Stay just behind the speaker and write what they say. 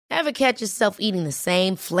Ever catch yourself eating the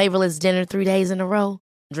same flavorless dinner 3 days in a row?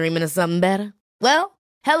 Dreaming of something better? Well,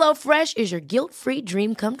 HelloFresh is your guilt-free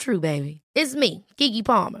dream come true, baby. It's me, Keke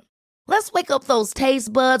Palmer. Let's wake up those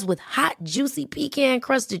taste buds with hot, juicy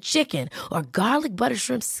pecan-crusted chicken or garlic butter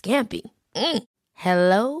shrimp scampi.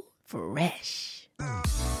 Hello Fresh.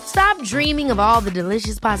 Stop dreaming of all the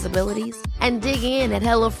delicious possibilities and dig in at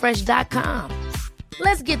HelloFresh.com.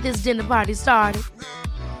 Let's get this dinner party started.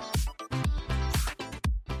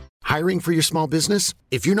 Hiring for your small business?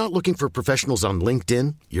 If you're not looking for professionals on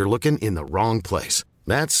LinkedIn, you're looking in the wrong place.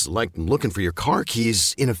 That's like looking for your car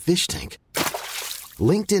keys in a fish tank.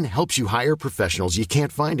 LinkedIn helps you hire professionals you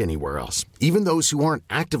can't find anywhere else, even those who aren't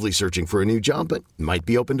actively searching for a new job but might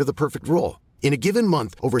be open to the perfect role. In a given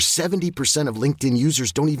month, over 70% of LinkedIn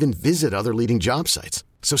users don't even visit other leading job sites.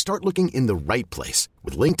 So start looking in the right place.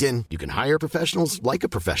 With LinkedIn, you can hire professionals like a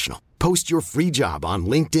professional. Post your free job on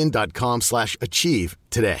linkedin.com/achieve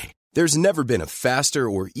today. There's never been a faster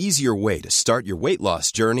or easier way to start your weight loss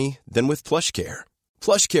journey than with PlushCare.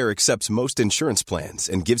 PlushCare accepts most insurance plans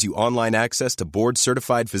and gives you online access to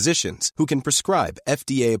board-certified physicians who can prescribe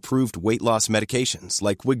FDA-approved weight loss medications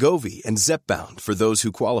like Wegovy and Zepbound for those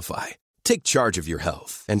who qualify. Take charge of your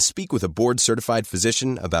health and speak with a board-certified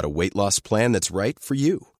physician about a weight loss plan that's right for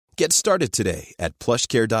you. Get started today at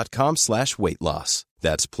plushcare.com/weight-loss.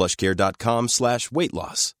 That's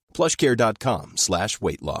plushcare.com/weight-loss.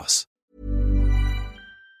 plushcare.com/weight-loss.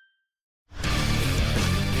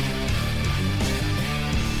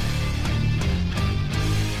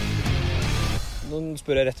 Nå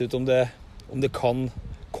spør jeg rett ut om det kan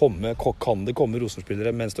komme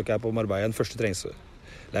Rosenborg-spillere mens dere på Marbella, den første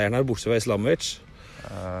treningsleiren her, bortsett fra Islamovic?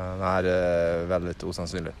 Det veldig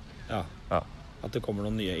usannsynlig. Ja. At det kommer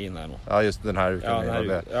noen nye inn her nå. Ja, just den här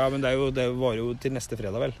uken. Ja, men det var jo til neste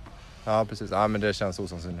fredag vel? Ja, precis. Ja, men det känns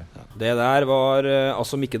usannsynlig. Ja. Det der var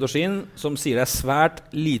altså Mikke Dorsin, som sier det svært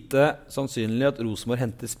lite sannsynlig at Rosenborg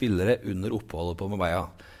henter spillere under oppholdet på Marbella.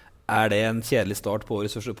 Det en kjedelig start på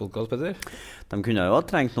årets første podcast, Petter? De kunne jo ha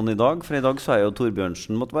trengt noen i dag, for i dag så jo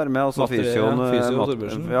Torbjørnsen måtte være med. Altså Fysio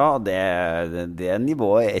Torbjørnsen. Ja, det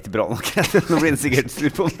nivået ikke bra nok. Nå blir han sikkert sur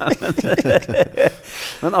på meg.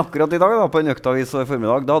 Men akkurat i dag, da, på en øktavis og i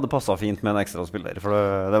formiddag, da hadde det passet fint med en ekstra spiller. For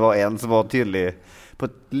det var en som var tydelig på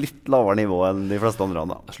et litt lavere nivå enn de fleste andre.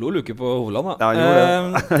 Da. Jeg slo luke på Hovland, da. Ja,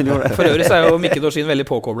 han gjorde det. For øvrig så jo Mikke Dorsin veldig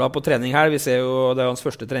påkoblet på trening her. Vi ser jo, det hans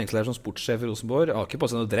første treningslærer som sportssjef i Rosenborg. Han har ikke på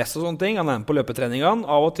seg noe dress og sånne ting. Han med på løpetreningene.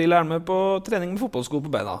 Av og til han med på trening med fotballsko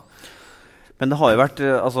på beina. Men det har jo vært,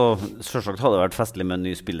 altså, selvsagt har det vært festlig med en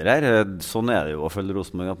ny spiller her. Sånn det jo å følge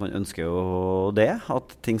Rosenborg, at man ønsker jo det, at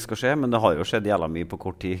ting skal skje. Men det har jo skjedd jævla mye på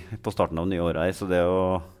kort tid på starten av nye året. Så det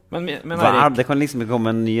å Men det kan liksom ikke komme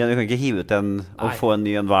en ny, du kan ikke hive ut en og få en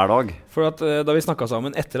ny en hver dag. For at da vi snakket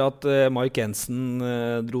sammen etter at Mike Jensen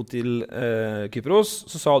dro til Kypros,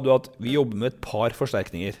 så sa du at vi jobber med et par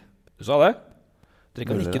forsterkninger. Du sa det? Dere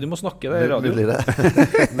kan ikke, du må snakke det i radio. Mulig det.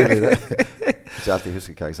 Ikke alltid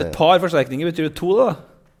husker hva jeg sier. Et par forsterkninger, betyr det 2 da?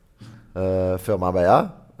 Før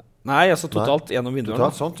Marbella? Nei, altså totalt gjennom vinduene.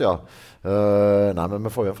 Totalt sånt, ja. Nei, men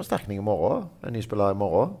vi får jo en forsterkning i morgen. En ny spiller i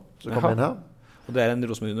morgen, som kommer inn her. Og det en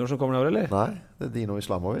Rosenborg junior som kommer over, eller? Nei, det Dino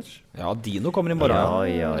Islamovic. Ja, Dino kommer i morgen. Ja.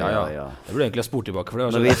 Det burde egentlig ha spurt tilbake, for det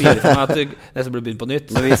var så fire for meg at det nesten ble begynt på nytt.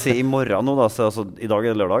 Når vi sier i morgen nå da, så altså, i dag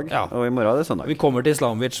det lørdag, og i morgen det søndag. Vi kommer til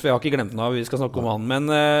Islamovic, for jeg har ikke glemt den av, vi skal snakke om han. Men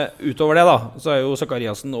utover det da, så jo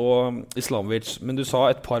Zakariasen og Islamovic. Men du sa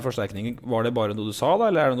et par forsterkninger. Var det bare noe du sa da,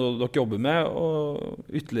 eller det noe dere jobber med, og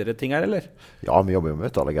ytterligere ting her, eller? Ja, vi jobber jo med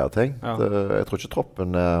ytterligere ting. Ja. Jeg tror ikke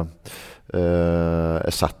troppen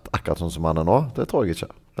satt akkurat sånn som han nå. Det tror jeg ikke.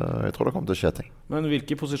 Jeg tror det kommer til å skje ting. Men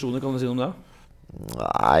hvilke posisjoner kan du si om det?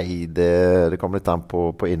 Nei, det kommer litt an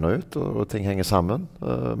på inn og ut, og ting henger sammen.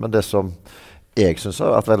 Men det som jeg synes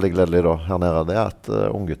har vært veldig gledelig da, her nede, det at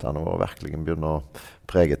ungguttene våre virkelig begynner å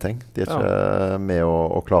prege ting. De ikke med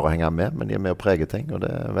å klare å henge med, men de med å prege ting, og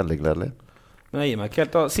det veldig gledelig. Men jeg gir meg ikke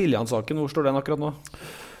helt da. Siljan-saken, hvor står den akkurat nå?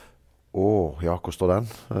 Ja, hvor står den?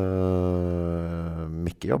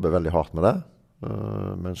 Mikke jobber veldig hardt med det.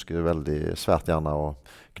 Vi ønsker veldig svært gjerne å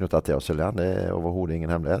knytte til oss Siljan. Det overhodet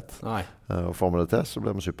ingen hemmelighet. Nei. Og får vi det til, så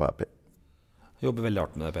blir vi superhappy. Jobber veldig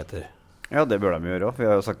hardt med det, Peter. Ja, det bør de gjøre også. Vi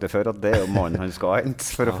har jo sagt det før at det jo mannen han skal hente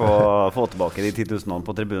for å få tilbake de 10 000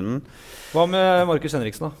 på tribunen. Hva med Markus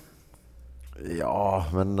Henriksen da? Ja,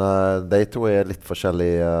 men de to litt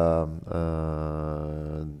forskjellige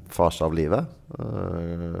faser av livet.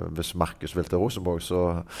 Hvis Markus vil til Rosenborg,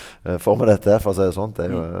 så får vi dette, for å si det sånn. Det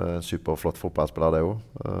jo en superflott fotballspiller, det jo.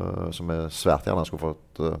 Som svært gjerne skulle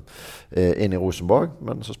fått inn i Rosenborg.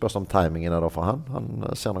 Men så spørs det om timingen da for han. Han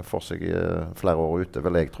ser nok for seg flere år ute,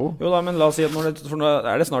 vil jeg tro. Jo da, men la oss si at for nå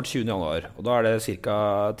det snart 20. januar, og da det ca.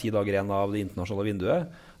 10 dager igjen av det internasjonale vinduet.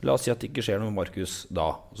 La oss si at det ikke skjer noe med Markus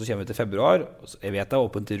da. Så kommer vi til februar. Jeg vet det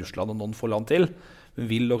åpent til Russland og noen få land til. Men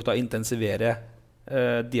vil dere da intensivere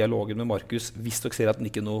dialogen med Markus hvis dere ser at han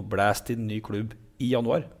ikke nå blæst til en ny klubb i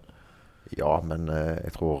januar? Ja, men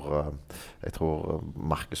jeg tror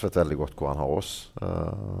Markus vet veldig godt hvor han har oss.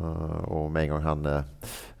 Og med en gang han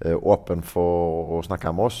åpen for å snakke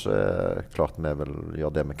med oss, klart vi vil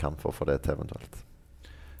gjøre det vi kan for å få det til eventuelt.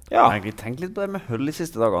 Ja. Jeg har egentlig tenkt litt på det med Hull de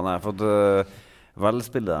siste dagene. For at vel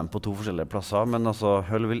spiller de på 2 forskjellige plasser, men altså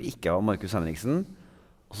Hull vil ikke ha Markus Henriksen,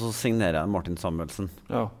 og så signerer jeg Martin Samuelsen.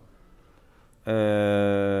 Ja.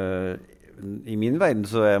 I min verden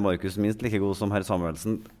så Markus minst like god som herr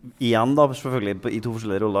Samuelsen. Igjen da, selvfølgelig i 2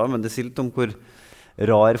 forskjellige roller, men det sier litt om hvor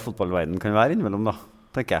rar fotballverden kan være innimellom da,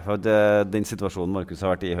 tenker jeg. For den situasjonen Markus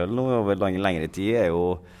har vært i Hull nå over lengre tid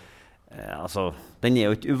jo den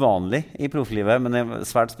jo ikke uvanlig i profflivet, men det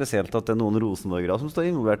svært spesielt at det noen rosenborgere som står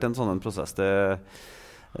involvert i en sånn prosess.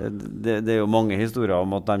 Det jo mange historier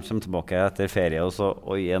om at de kommer tilbake etter ferie, og så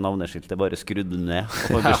navneskiltet bare skrudd ned,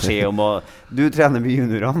 og får beskjed om at du trener med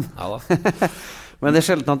juniorene. Ja da. Men det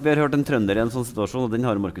sjelden at vi har hørt en trønder i en sånn situasjon, og den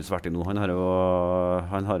har Markus vært i nå. Han har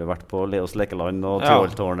jo vært på Leos Lekeland og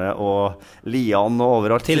Tyholttårnet og Lian og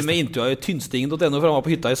overalt. Til og med intervjuet i Tynstingen.no for han var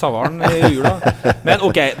på hytta i Savaren i jula. Men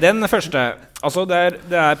ok, den første. Altså det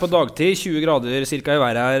på dagtid 20 grader cirka i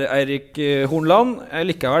været her, Eirik Hornland.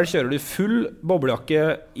 Likevel kjører du full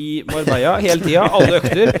boblejakke i Marbella hele tiden, alle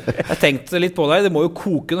økter. Jeg tenkte litt på deg, det må jo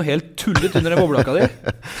koke noe helt tullet under den boblejakka di.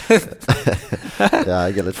 Ja,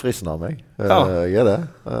 jeg litt frisen av meg. Jeg det.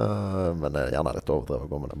 Men jeg gjerne litt overdrevet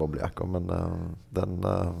å gå med den boblejakka, men den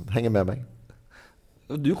henger med meg.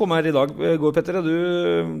 Du kom her i dag, går Petter, det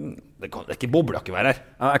er ikke boblejakke være her.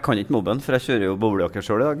 Ja, jeg kan ikke mobben, for jeg kjører jo boblejakke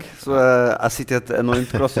selv i dag. Så jeg sitter i et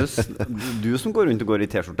enormt glasshus. Du som går rundt og går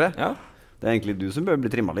i t-skjorte. Ja. Det egentlig du som bør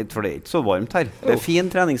bli trimmet litt, for det ikke så varmt her. Det fin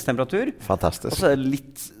treningstemperatur. Fantastisk. Og så det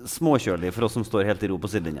litt småkjølig for oss som står helt i ro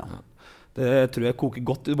på sidelinja. Det tror jeg koker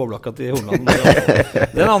godt i boblejakka til Hornland.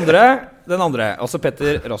 Den andre, altså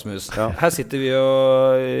Petter Rasmus. Ja. Her sitter vi jo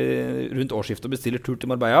rundt årsskiftet og bestiller tur til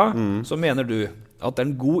Marbella. Så mener du at det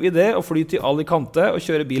en god idé å fly til Alicante og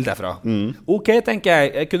kjøre bil derfra. Ok, tenker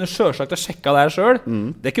jeg. Jeg kunne selvsagt ha sjekket det her selv.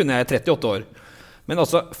 Det kunne jeg i 38 år. Men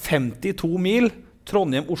altså 52 mil,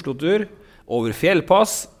 Trondheim-Oslo-tur, over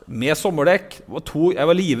fjellpass, med sommerdekk. Jeg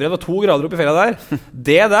var livredd, det var 2 grader oppe i fjellet der.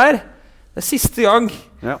 Det er siste gang.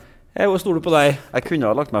 Ja. Jeg stoler på deg. Jeg kunne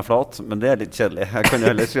ha lagt meg flat, men det litt kjedelig. Jeg kan jo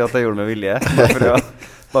heller si at jeg gjorde det med vilje,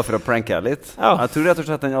 bare for å pranke jeg litt. Ja. Jeg tror rett og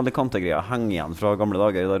slett den Alicante-greia henger igjen fra gamle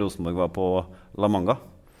dager da Rosenborg var på La Manga.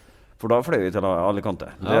 For da fløy vi til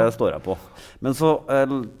Alicante. Det står jeg på. Men så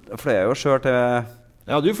fløy jeg jo selv til...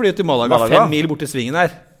 Ja, du fløy til Malaga 5 mil bort til svingen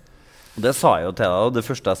her. Det sa jeg jo til deg, og det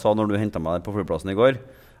første jeg sa når du hentet meg der på flyplassen i går,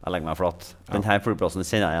 jeg legger meg flat. Denne flyplassen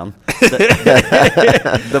kjenner jeg igjen.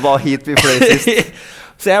 Det var hit vi fløy sist.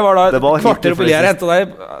 Så jeg var da kvarter oppi her hentet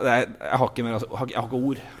deg. Jeg har ikke mer, jeg har ikke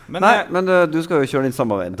ord. Men du skal jo kjøre din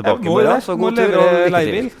samme veien tilbake. Jeg må levere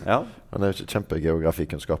leiebil. Ja. Men det er jo ikke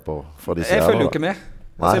kjempegeografikunnskaper for disse her. Jeg følger jo ikke med.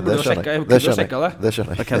 Nei, det skjønner jeg. Det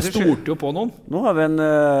skjønner jeg. Jeg stolte jo på noen. Nå har vi en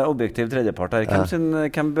objektiv tredjepart her.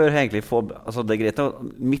 Hvem bør egentlig få... Altså det er greit,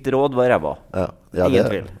 mitt råd var ræva. Ja, det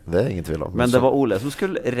er ingen tvil om. Men det var Ole som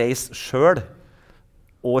skulle reise selv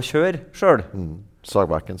og kjøre selv.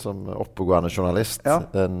 Sagbakken som oppegående journalist,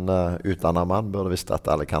 en utdannet mann, burde visst at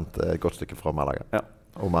Alicante er et godt stykke fra Malaga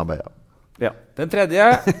og Marbella. Ja. Den tredje,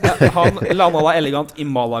 han landet da elegant i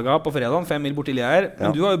Malaga på fredagen, 5 mil bort til her.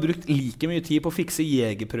 Men du har jo brukt like mye tid på å fikse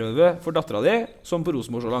jegerprøve for datteren din som på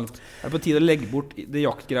Rosenborg så langt. Det på tide å legge bort det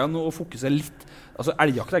jaktgreiene og fokusere litt. Altså,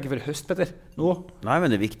 elgjakt ikke for høst, Petter. Nå. Nei, men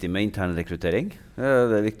det er viktig med intern rekruttering.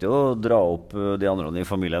 Det er viktig å dra opp de andre i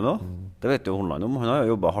familien også. Det vet jo Hornland om. Han har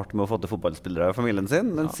jo jobbet hardt med å få til fotballspillere i familien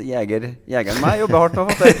sin, mens jegeren meg jobber hardt med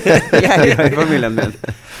å få til jegere i familien min.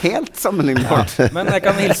 Helt sammenlignbart. Men jeg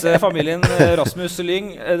kan hilse familien Rasmus Lyng.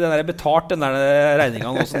 Den der betalt, den der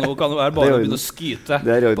regningen også. Nå kan det være bare å begynne å skyte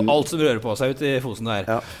på alt som rører på seg ut i Fosen der.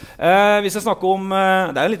 Hvis jeg snakker om...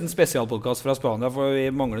 Det en liten spesialpodcast fra Spania, for vi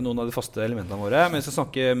mangler noen av de faste elementene våre. Men vi skal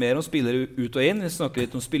snakke mer om spillere ut og inn. Vi skal snakke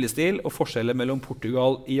litt om spillestil og forskjeller mellom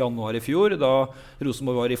Portugal i januar i fjor, da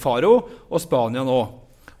Rosenborg var i Faro, og Spania nå.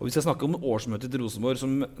 Og vi skal snakke om årsmøtet til Rosenborg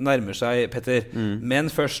som nærmer seg, Petter. Men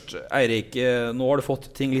først, Eirik, nå har du fått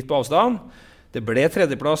ting litt på avstand. Det ble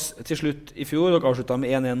tredjeplass til slutt i fjor, og avsluttet med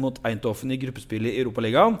 1-1 mot Eindhoven i gruppespillet i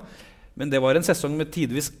Europaligaen. Men det var en sesong med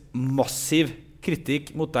tidvis massiv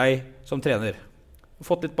kritikk mot deg som trener. Du har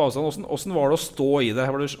fått litt på avstand. Hvordan var det å stå i det?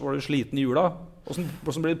 Var du sliten i jula?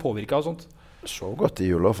 Hvordan ble du påvirket av sånt? Så godt i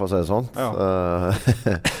jula, for å si det sånn. Ja.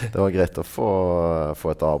 Det var greit å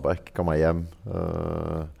få et avbrekk, komme hjem,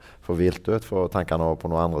 få hvilt ut, få tankene over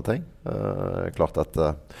på noen andre ting. Klart at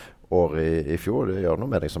året i fjor, det gjør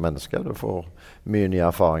noe med deg som menneske. Du får mye nye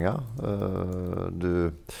erfaringer.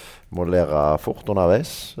 Du må lære fort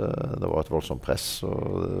underveis. Det var et voldsomt press,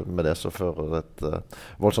 og med det så fører det et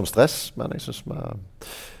voldsomt stress, men jeg synes vi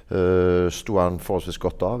sto han forholdsvis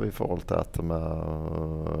godt av i forhold til at vi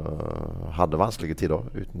hadde vanskelige tider,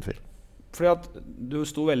 uten tvil. Fordi at du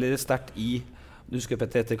sto veldig sterkt i, du husker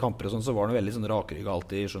Petter, etter kamper og sånn, så var det veldig sånn rakrygg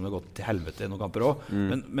alltid, skjønner vi godt til helvete i noen kamper også,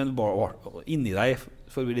 men bare inni deg,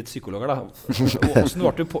 for å bli litt psykologer da,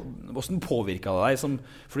 hvordan påvirket det deg?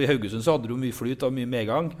 Fordi i Haugesund så hadde du mye flyt og mye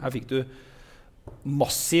medgang, her fikk du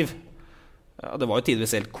massiv, det var jo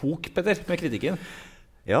tidligvis helt kok, Petter, med kritikken.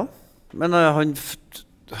 Ja, men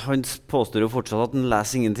han påstår jo fortsatt at han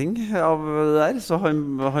leser ingenting av det der, så han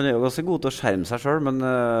er jo ganske god til å skjerme seg selv, men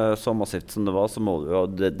så massivt som det var, så må du jo,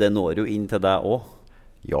 det når jo inn til deg også.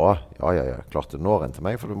 Ja, klart det når inn til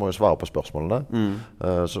meg, for du må jo svare på spørsmålene.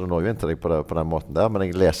 Så det når jo inn til deg på den måten der, men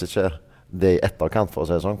jeg leser ikke det i etterkant, for å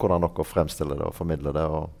si det sånn, hvordan dere fremstiller det og formidler det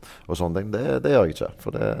og sånne ting. Det gjør jeg ikke,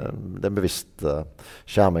 for det er en bevisst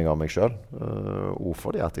skjerming av meg selv, og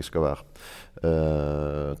fordi at jeg skal være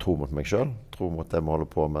tro mot meg selv, tro mot det vi holder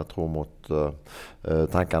på med, tro mot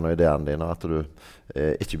tankene og ideene dine, at du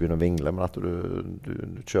ikke begynner å vingle, men at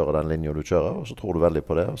du kjører den linjen du kjører, og så tror du veldig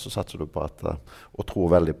på det, og så satser du på at, og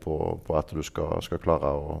tror veldig på at du skal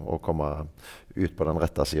klare å komme ut på den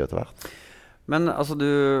rette siden til hvert. Men altså, du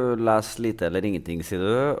leser lite eller ingenting, sier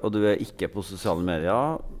du, og du er ikke på sosiale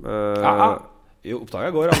medier. Jo,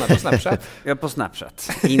 oppdaget går, han på Snapchat. Ja, på Snapchat.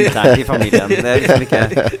 Internt i familien. Det er liksom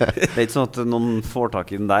ikke sånn at noen får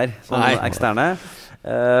tak i den der, sånn eksterne.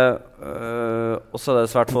 Og så er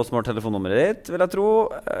det svært få som har telefonnummeret ditt, vil jeg tro.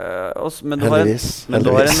 Men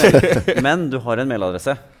du har en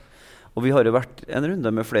mailadresse. Og vi har jo vært en runde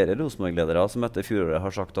med flere Rosenborg-ledere som etter fjoråret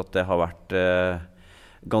har sagt at det har vært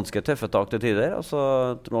ganske tøffe tak til tider. Altså,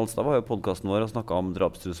 Trond Alstad var jo podcasten vår og snakket om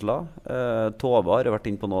drapstrusler. Tova har vært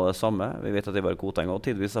inn på noe av det samme. Vi vet at Ivar Koteng og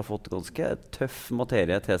tidvis har fått ganske tøff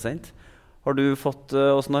materie tilsendt. Har du fått,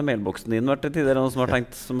 hvordan har mailboksen din vært til tider? Noen som har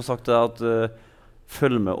tenkt, som har sagt at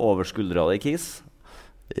følg med over skuldra deg, Kis?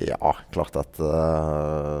 Ja, klart at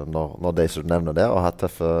når de som nevner det og har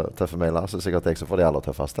tøffe mailer, så er det sikkert jeg som får de aller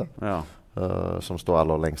tøffeste. Ja. Som står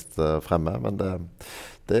aller lengst fremme, men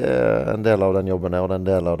det er en del av den jobben her, og en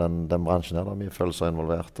del av den bransjen her. Det er mye følelser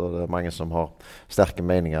involvert, og det er mange som har sterke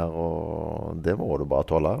meninger, og det må du bare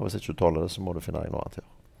tåle. Hvis ikke du tåler det, så må du finne deg noe annet å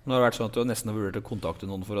gjøre. Nå har det vært sånn at du nesten har vurdert å kontakte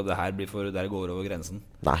noen for at det her blir for der går over grensen?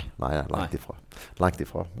 Nei, langt ifra. Langt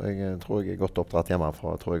ifra. Jeg tror jeg er godt oppdratt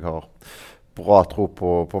hjemmefra. Jeg tror jeg har bra tro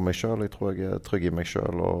på meg selv. Jeg tror jeg er trygg i meg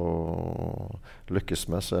selv, og lykkes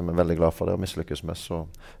med, så er vi veldig glad for det. Og mislykkes med, så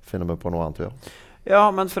finner vi på noe annet å gjøre. Ja,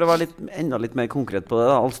 men for å være enda litt mer konkret på det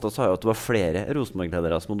da, Alstad sa jo at det var flere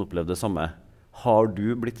Rosenborg-ledere som hadde opplevd det samme. Har du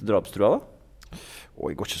blitt drapstrua da?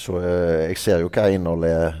 Jeg ser jo hva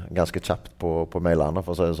innholdet er ganske kjapt på mailene,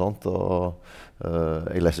 for å si det sånt, og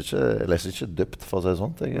jeg leser ikke dypt, for å si det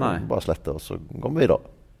sånt. Jeg bare sletter, og så går vi videre.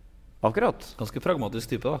 Akkurat. Ganske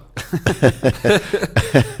pragmatisk type da.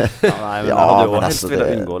 Men jeg hadde jo helst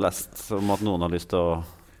villet unngå å lese som at noen har lyst til å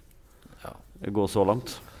gå så langt.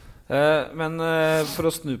 Men for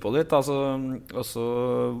å snu på litt, altså,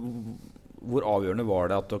 hvor avgjørende var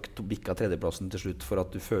det at dere bikket tredjeplassen til slutt for at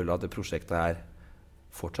du føler at det prosjektet her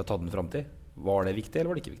fortsatt hadde en fremtid? Var det viktig, eller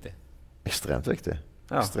var det ikke viktig? Ekstremt viktig.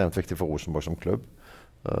 Ja. Ekstremt viktig for Rosenborg som klubb.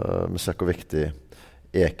 Vi ser hvor viktig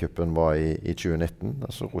E-cupen var i 2019.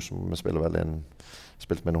 Altså, Rosenborg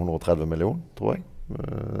spilte med 130 millioner, tror jeg.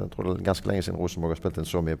 Jeg tror det er ganske lenge siden Rosenborg har spilt inn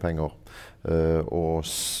så mye penger, og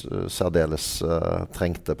særdeles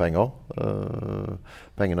trengte penger.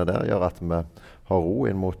 Pengene der gjør at vi har ro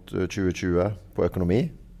inn mot 2020 på økonomi,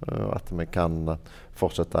 at vi kan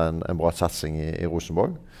fortsette en bra satsing i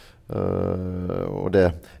Rosenborg. Og det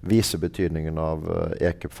viser betydningen av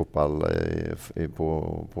e-cup-fotball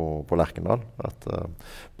på Lerkendal. At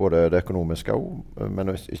både det økonomiske,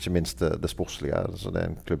 men ikke minst det sportslige. Så det er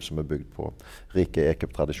en klubb som er bygd på rike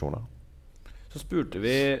e-cup-tradisjoner. Så spurte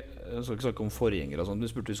vi, jeg skal ikke snakke om forgjenger og sånt, vi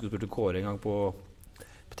spurte Kåre en gang på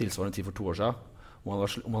tilsvarende tid for 2 år siden, om han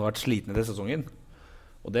hadde vært sliten i denne sesongen.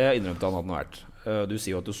 Og det innrømte han at han har vært. Du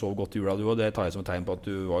sier jo at du sov godt i jula du, og det tar jeg som et tegn på at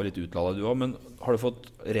du var litt utladet du også. Men har du fått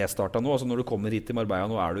restartet nå? Altså når du kommer hit til Marbella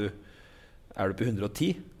nå, er du på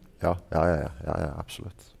 110? Ja,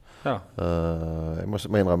 absolutt. Ja. Jeg må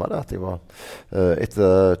innrømme det at jeg var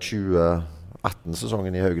etter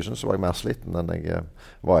 2018-sesongen i Haugesund så var jeg mer sliten enn jeg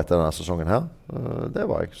var etter denne sesongen her. Det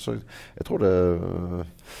var jeg. Så jeg tror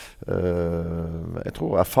jeg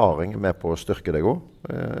tror erfaring er med på å styrke deg også.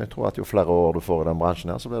 Jeg tror at jo flere år du får i den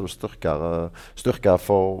bransjen her, så blir du styrkere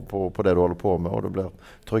på det du holder på med, og du blir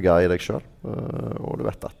tryggere i deg selv. Og du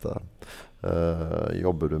vet at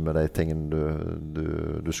jobber du med de tingene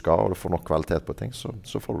du skal, og du får nok kvalitet på ting,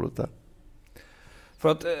 så får du det til. For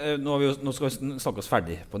at, nå skal vi snakke oss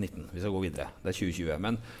ferdig på 19. Vi skal gå videre. Det er 2020.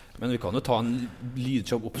 Men vi kan jo ta en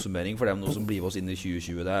lydkjapp oppsummering for dem nå som blir med oss inn i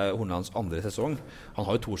 2020. Det er Hornelands andre sesong. Han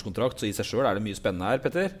har jo 2-årskontrakt, så i seg selv er det mye spennende her,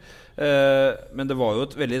 Petter. Men det var jo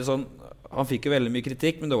et veldig sånn... Han fikk jo veldig mye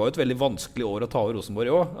kritikk, men det var jo et veldig vanskelig år å ta over Rosenborg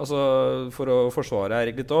i år. Altså, for å forsvare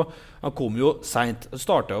Erik litt også. Han kom jo sent. Han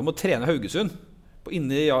startet jo med å trene Haugesund. Vi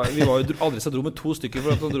var jo aldri så dro med 2 stykker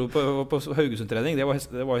for at han dro på Haugesund-trening. Det var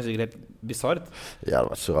jo sikkert helt bizarrt. Ja, det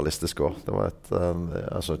var et surrealistisk år. Det var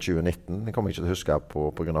 2019. Jeg kommer ikke til å huske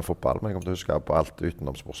på grunn av fotball, men jeg kommer til å huske på alt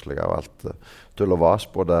utenomsportslige og alt tull og vas,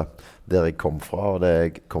 både der jeg kom fra og det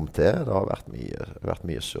jeg kom til. Det har vært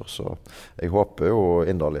mye sur, så jeg håper jo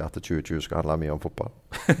inderlig at 2020 skal handle mye om fotball.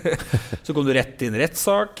 Så kom du rett inn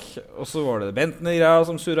rettssak, og så var det Bentner-greia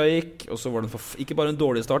som surra gikk, og så var det ikke bare en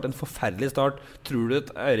dårlig start, en forferdelig start. Tror du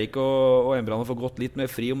at Eirik og Embran har fått gått litt mer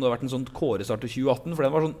fri om det har vært en sånn kårestart til 2018, for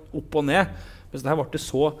den var sånn opp og ned, mens det her var det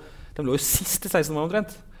så, de lå jo sist i 16. mai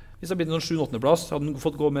omtrent. Hvis det hadde blitt en 7-8. plass, hadde den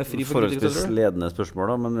fått gå med fri for forholdsvis ledende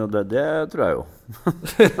spørsmål da, men det tror jeg jo.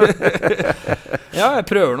 Ja, jeg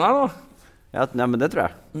prøver nå her da. Ja, men det tror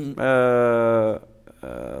jeg.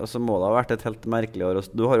 Så må det ha vært et helt merkelig år.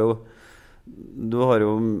 Du har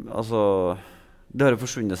jo altså, det har jo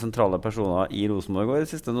forsvunnet sentrale personer i Rosenborg i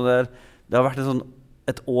det siste. Det har vært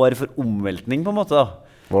et år for omveltning på en måte da.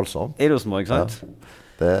 Voldsomt. I Rosenborg, ikke sant? Ja.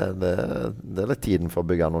 Det er litt tiden for å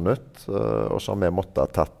bygge noe nytt, og så har vi måttet ha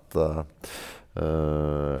tatt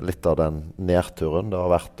litt av den nedturen det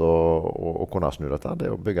har vært å kunne snu dette. Det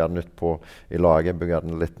er å bygge det nytt i laget, bygge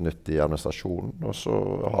det litt nytt i administrasjonen, og så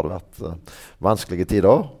har det vært vanskelige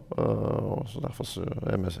tider, og så derfor så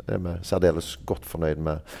er vi særdeles godt fornøyd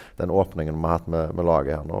med den åpningen vi har hatt med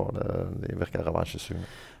laget her nå. De virker revansjesugne.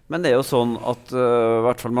 Men det er jo sånn at i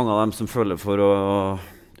hvert fall mange av dem som føler for å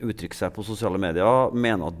uttrykke seg på sosiale medier,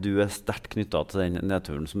 mener at du er sterkt knyttet til den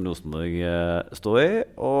nedturen som Rosenborg står i,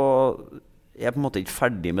 og er på en måte ikke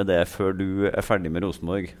ferdig med det før du er ferdig med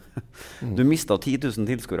Rosenborg. Du mistet 10 000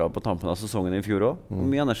 tilskuere på tampen av sesongen i fjor også. Hvor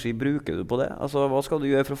mye energi bruker du på det? Altså, hva skal du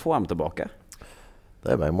gjøre for å få dem tilbake? Det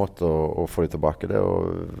er bare en måte å få dem tilbake. Det å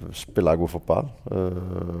spille god fotball,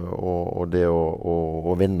 og det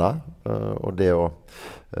å vinne, og det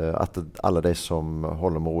at alle de som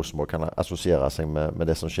holder med Rosenborg kan assosiere seg med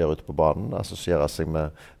det som skjer ute på banen, assosiere seg med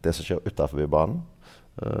det som skjer utenfor banen,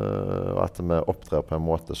 og at vi opptrer på en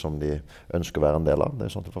måte som de ønsker å være en del av. Det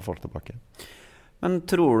er sånn at vi får folk tilbake. Men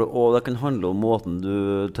tror du også det kan handle om måten du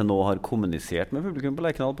til nå har kommunisert med publikum på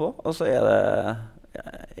Lerkendal på? Altså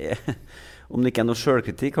om det ikke er noe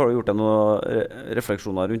selvkritikk, har du gjort deg noen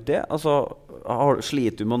refleksjoner rundt det? Altså,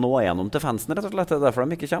 sliter du med å nå igjennom til fansen, rett og slett? Det er derfor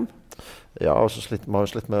de ikke kommer? Ja, og så vi har jo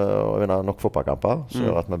slitt med å vinne nok fotballkamper, så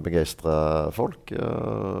gjør at vi begeistrer folk.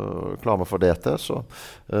 Klarer vi å få det til, så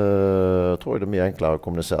tror jeg det er mye enklere å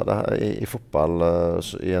kommunisere det. I fotball,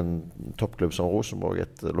 i en toppklubb som Rosenborg,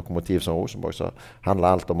 et lokomotiv som Rosenborg, så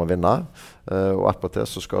handler alt om å vinne. Og attpåtil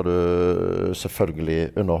så skal du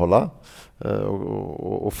selvfølgelig underholde.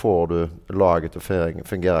 Og får du laget til å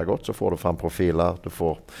fungere godt, så får du frem profiler. Du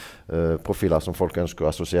får profiler som folk ønsker å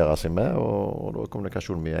assosiere seg med, og da er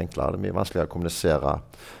kommunikasjonen mye enklere. Det er mye vanskeligere å kommunisere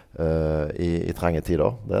i trange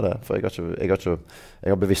tider. Det er det. For jeg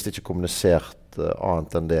har bevisst ikke kommunisert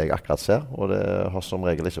annet enn det jeg akkurat ser, og det har som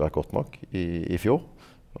regel ikke vært godt nok i fjor.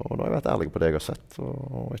 Og nå har jeg vært ærlig på det jeg har sett,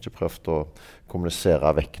 og ikke prøvd å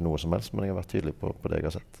kommunisere vekk noe som helst, men jeg har vært tydelig på det jeg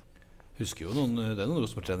har sett. Husker jo det er noen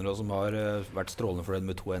Rosenborg-trenere som har vært strålende fornøyd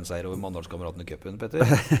med 2-1-seier over Mandalskameratene i cupen, Petter. I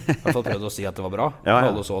hvert fall prøvde å si at det var bra,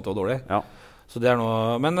 alle så at det var dårlig. Ja. Så det er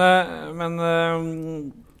noe, men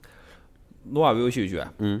nå er vi jo i 2020,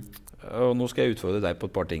 og nå skal jeg utfordre deg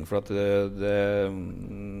på et par ting, for at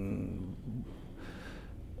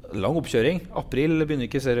lang oppkjøring. April begynner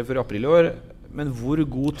ikke serie før april i år. Men hvor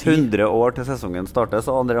god tid 100 år til sesongen starter,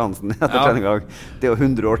 sa André Hansen etter trening. Det er jo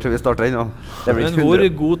 100 år til vi starter inn. Men hvor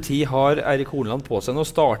god tid har Eirik Horneland på seg nå?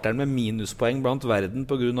 Starter han med minuspoeng blant verden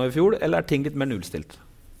på grunn av i fjor, eller er ting litt mer nullstilt?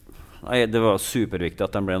 Nei, det var superviktig at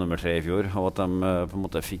de ble nummer 3 I fjor, og at de på en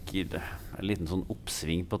måte fikk en liten sånn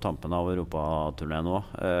oppsving på tampen av Europaturneen nå.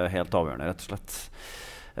 Helt avgjørende, rett og slett.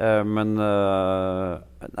 Men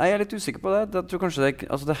nei, jeg litt usikker på det. Jeg tror kanskje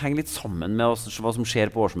det henger litt sammen med hva som skjer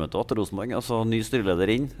på årsmøtet til Rosenborg. Altså ny styreleder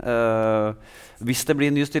inn. Hvis det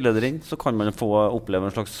blir ny styreleder inn, så kan man få oppleve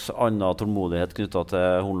en slags annen tålmodighet knyttet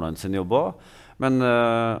til Horneland sin jobb også. Men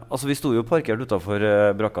vi sto jo parkert utenfor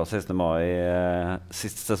Brakka 16. mai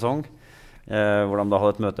sist sesong, hvor de da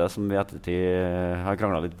hadde et møte som vi ettertid har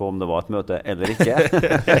kranglet litt på om det var et møte eller ikke.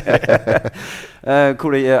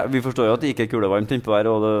 Vi forstår jo at det ikke kulevarmt innpå her,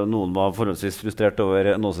 og noen var forholdsvis frustrert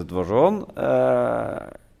over nå-situasjonen.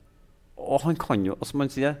 Og han kan jo, som man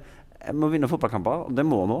sier, jeg må vinne fotballkamper, og det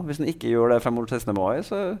må han nå. Hvis han ikke gjør det frem mot 16. mai,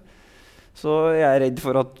 så er jeg redd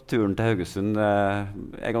for at turen til Haugesund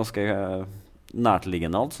ganske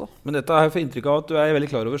nærtliggende, altså. Men dette har jeg for inntrykk av at du veldig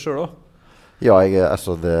klar over selv også. Ja, i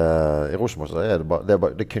Rosenborg det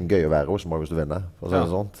er kun gøy å være i Rosenborg hvis du vinner. For å si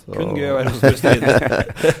det sånt. Kun gøy å være Rosenborg hvis du vinner.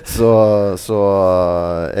 så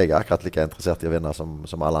jeg akkurat like interessert I å vinne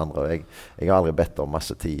som alle andre. Jeg har aldri bedt om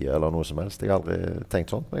masse tid eller noe som helst. Jeg har aldri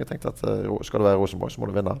tenkt sånt, men jeg tenkte at skal du være i Rosenborg, så må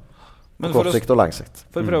du vinne. På kort sikt og lang sikt.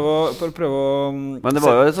 For å prøve å Men det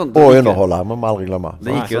var jo sånn, og underholde, må man aldri glemme.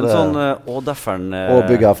 Det gikk jo en sånn og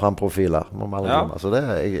bygge frem profiler, må man aldri glemme. Så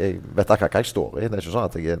jeg vet akkurat hva jeg står I. Det ikke sånn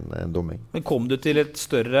at jeg en dumming. Men kom du til en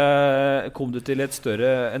større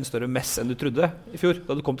mess enn du trodde I fjor,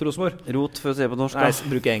 da du kom til Rosenborg? Rot, for å si det på norsk. Nei, jeg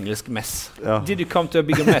bruker engelsk mess. Ja. Did you come to a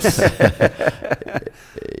bigger mess?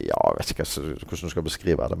 Ja, jeg vet ikke hvordan du skal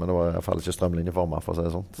beskrive det, men det var I hvert fall ikke strømlinjeformer, for å si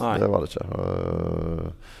det sånt. Nei. Det var det ikke.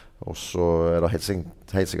 Og så det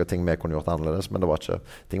helt sikkert ting vi kunne gjort annerledes, men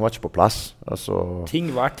ting var ikke på plass. Altså,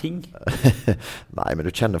 ting var ting? Nei, men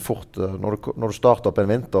du kjenner fort, når du starter opp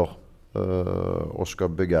en vinter og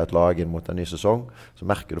skal bygge et lag inn mot en ny sesong, så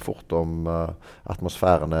merker du fort om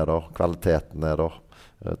atmosfæren der, kvaliteten der,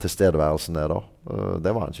 tilstedeværelsen der.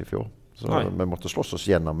 Det var han ikke I fjor. Så vi måtte slåss oss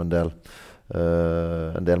gjennom en del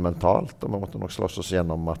mentalt, og vi måtte nok slåss oss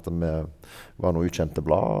gjennom at vi var noe ukjente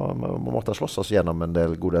blad. Vi måtte slåss oss gjennom en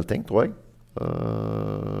god del ting, tror jeg.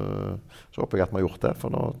 Så håper jeg at vi har gjort det, for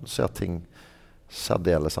nå ser ting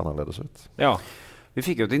særdeles annerledes ut. Ja. Vi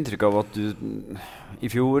fikk jo et inntrykk av at du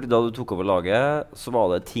I fjor, da du tok over laget, så var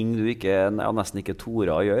det ting du nesten ikke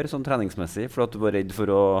torde å gjøre sånn treningsmessig, for at du var redd for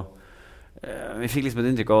å vi fikk liksom et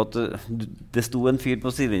inntrykk av at det sto en fyr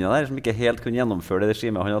på sidelinja der som ikke helt kunne gjennomføre det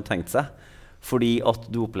regimet han hadde tenkt seg, fordi at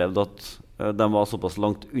du opplevde at de var såpass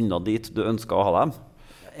langt unna dit du ønsket å ha dem.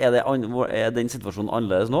 Er den situasjonen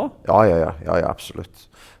annerledes nå? Ja, absolutt.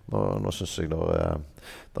 Nå synes jeg det er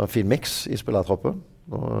en fin mix I spillertroppen.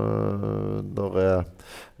 Jeg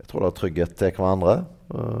tror det er trygghet til hverandre.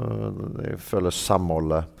 Jeg føler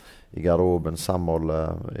samholdet I garderoben, samholdet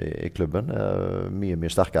I klubben er mye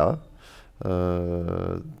sterkere.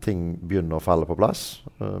 Ting begynner å falle på plass.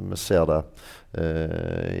 Vi ser det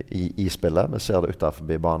I spillet, vi ser det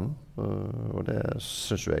utenfor banen, og det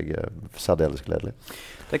synes jeg særdeles gledelig.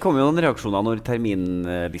 Det kom jo noen reaksjoner når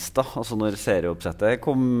terminlista, altså når serieoppsettet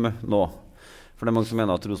kom nå. For det mange som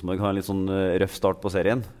mener at Rosenborg har en litt sånn røff start på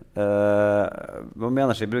serien. Hva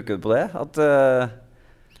mener du bruker du på det?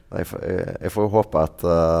 Jeg får jo håpe at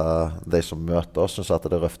de som møter oss synes at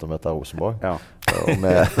det er røft å møte Rosenborg. Ja. Og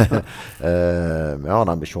vi har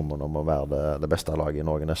en ambisjon om å være det beste laget I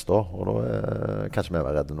Norge neste år, og da kan ikke vi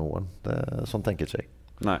være redde noen. Sånn tenker ikke jeg.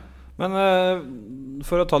 Nei. Men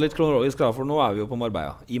for å ta litt kronologisk, for nå vi jo på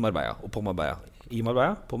Marbella, I Marbella og på Marbella. I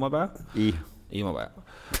Marbella, på Marbella? I Marbella.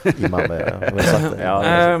 I Marbella,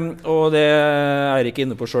 og det Eirik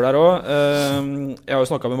inne på selv her også. Jeg har jo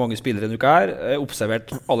snakket med mange spillere en uke her,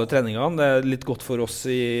 observert alle treningene. Det litt godt for oss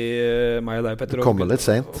I meg og deg, Petter. Du kommer litt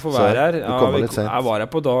sent. For å være her. Jeg var her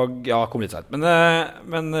på dag, kom litt sent. Men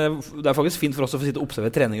det er faktisk fint for oss å få sitte og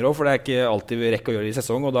observere treninger også, for det er ikke alltid vi rekker å gjøre det I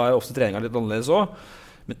sesong, og da ofte treninger litt annerledes også.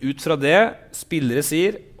 Men ut fra det spillere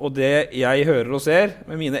sier, og det jeg hører og ser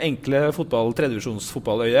med mine enkle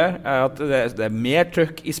tredjevisjonsfotballøye, at det mer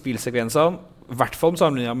trøkk I spillsekvensene, I hvert fall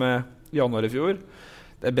sammenlignet med januar I fjor.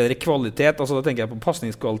 Det er bedre kvalitet, altså da tenker jeg på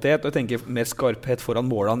passningskvalitet, og jeg tenker mer skarphet foran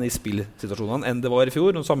målene I spillsituasjonene enn det var I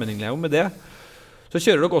fjor, og sammenligner jeg jo med det. Så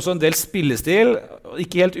kjører dere også en del spillestil,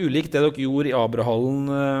 ikke helt ulikt det dere gjorde I Abrahallen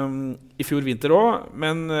I fjor vinter også,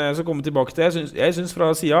 men så kommer vi tilbake til, jeg synes fra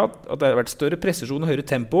siden at det har vært større presisjon og høyere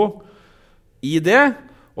tempo I det,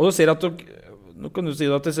 og så ser jeg at dere, nå kan du si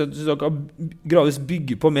at dere gradvis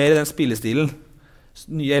bygger på mer I den spillestilen,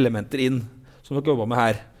 nye elementer inn, som dere jobber med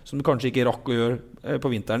her, som du kanskje ikke rakk å gjøre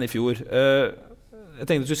på vinteren I fjor. Jeg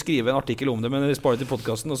tenkte du skulle skrive en artikkel om det, men vi sparer til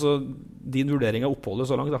podcasten, altså din vurdering av oppholdet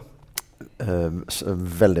så langt da.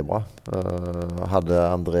 Veldig bra. Hadde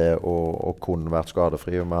André og Kun vært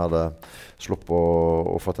skadefri, og vi hadde sluppet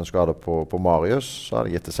å fått en skade på Marius, så hadde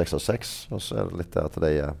jeg gitt det 6 av 6. Og så det litt det at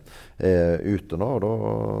de er ute nå, og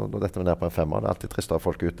da detter vi ned på en 5. Det er alltid trist å ha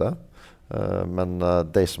folk ute. Men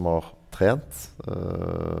de som har trent,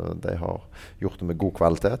 de har gjort det med god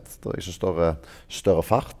kvalitet. Jeg synes det er større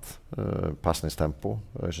fart, passningstempo.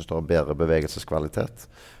 Jeg synes det er bedre bevegelseskvalitet.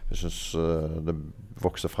 Jeg synes det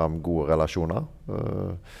vokser frem gode relasjoner.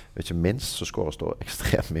 Ikke minst så skåres det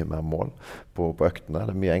ekstremt mye mer mål på øktene.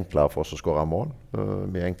 Det er mye enklere for oss å skåre mål.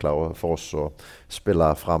 Mye enklere for oss å spille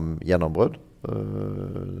frem gjennombrudd.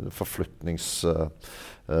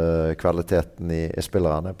 Forflytningskvaliteten i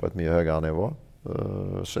spillerne på et mye høyere nivå.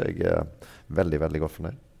 Så jeg er veldig, veldig godt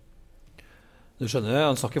fornøyd. Du skjønner,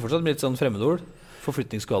 han snakker fortsatt med litt sånn fremmedord.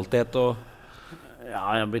 Forflytningskvalitet og... Ja,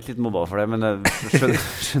 jeg har blitt litt mobba for det, men jeg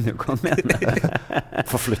skjønner jo hva han mener.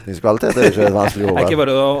 Forflytningskvalitet er ikke et vanskelig ord. Det ikke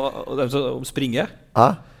bare å springe. Hæ?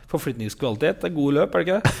 Forflytningskvalitet, det er gode løp, er det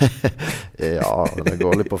ikke det? Ja, det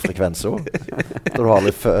går litt på frekvens også. Du har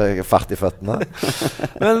litt fart i føttene.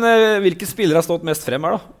 Men hvilke spillere har stått mest frem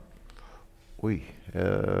her da? Oi,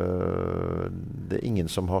 det er ingen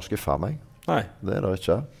som har skuffet meg. Nei. Det er det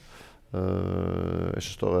ikke. Jeg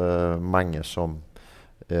synes det er mange som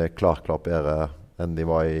er klart bedre enn de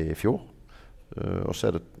var i fjor. Og så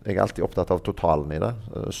er det, jeg er alltid opptatt av totalen i det.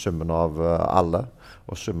 Summen av alle.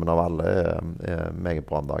 Og summen av alle er meget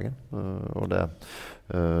bra om dagen. Og det,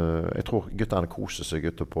 jeg tror gutterne koser seg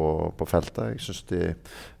ute på feltet. Jeg synes de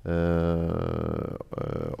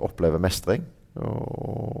opplever mestring.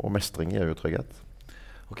 Og mestring gir jo trygghet.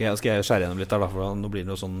 Ok, jeg skal skjære gjennom litt her da, for nå blir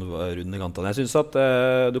det noe sånn rund i kantene. Jeg synes at,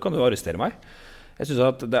 du kan jo arrestere meg. Jeg synes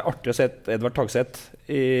at det er artig å se Edvard Tagseth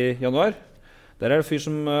i januar. Der er det fyr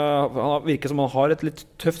som han virker som han har et litt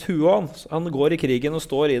tøft hue. Han går i krigen og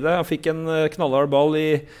står i det. Han fikk en knallhard ball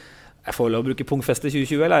i... Jeg får lov å bruke punktfest i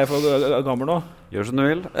 2020, eller er jeg for gammel nå? Gjør som du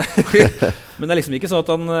vil. Men det er liksom ikke sånn at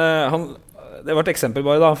det var et eksempel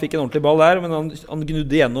bare da. Han fikk en ordentlig ball der, men han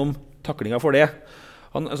gnudde gjennom taklinga for det.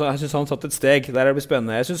 Jeg synes han satt et steg. Der det blir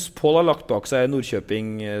spennende. Jeg synes Paul har lagt bak seg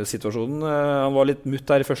Nordkjøping-situasjonen. Han var litt mutt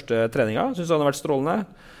her i første treninga. Jeg synes han har vært strålende.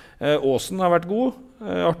 Åsen har vært god.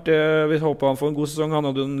 Artig, vi håper han får en god sesong. Han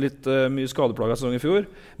hadde en litt mye skadeplaget sesong i fjor.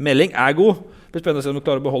 Melding er god. Det blir spennende å se om du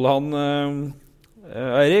klarer å beholde han,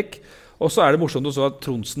 Eirik. Og så er det morsomt også at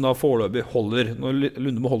Tronsen da foreløpig holder. Når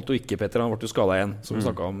Lundemo holdt og ikke, Petter, han ble jo skadet igjen, som vi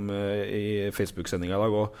snakket om i Facebook-sendingen i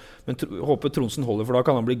dag også. Men håper Tronsen holder, for da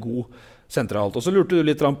kan han bli god sentralt. Og så lurte du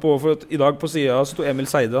litt på, for i dag på siden så stod Emil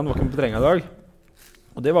Seide, han var ikke med på treninga i dag.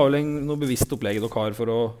 Og det var vel noe bevisst opplegg dere har for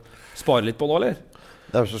å spare litt på nå, eller?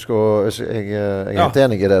 Jeg er helt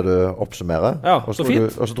enig i det du oppsummerer. Ja, og så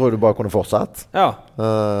fint. Og så tror jeg du bare kunne fortsatt. Ja.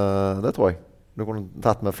 Det tror jeg. Du kunne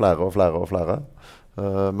tatt med flere og flere og flere.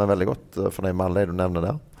 Men veldig godt fornøyd med alle du nevner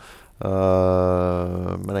der.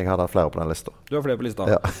 Men jeg hadde flere på den lista. Du har flere på lista?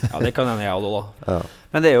 Ja, det kan jeg også da. Ja.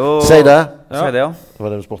 Men det er jo... Si det. Ja. Si det, ja. Det var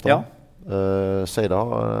det du spurte om. Ja. Seide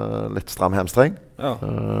har litt stram hamstring. Ja.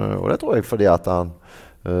 Og det tror jeg fordi at han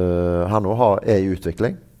nå er i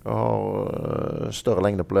utvikling. Har større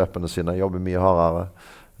lengde på løpene sine, jobber mye hardere.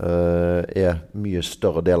 Er mye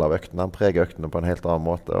større del av øktene. Han preger øktene på en helt annen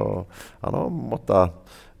måte. Og han har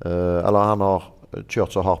han har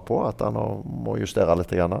kjørt så hardt på at han må justere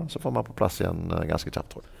litt grann, så får man på plass igjen ganske kjapt,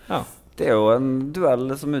 tror jeg. Ja. Det er jo en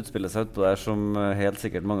duell som utspiller seg ut på der som helt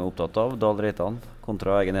sikkert mange er opptatt av. Dahl Reitan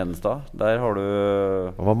kontra Egen Hedenstad. Der har du...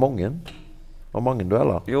 Det var mange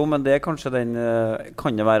dueller. Jo, men det er kanskje den...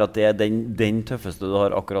 Kan det være at det er den tøffeste du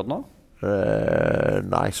har akkurat nå?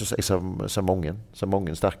 Nei, jeg ser mange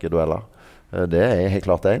sterke dueller. Det er helt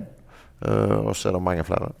klart en. Og så er det mange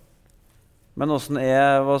flere. Men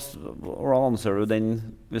hvordan anser du den,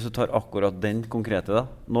 hvis du tar akkurat den konkrete da,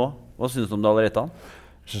 nå? Hva synes du om Dahl Reitan?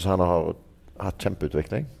 Jeg synes han har hatt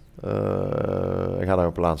kjempeutvikling. Jeg hadde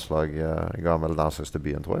jo på landslag, jeg ga vel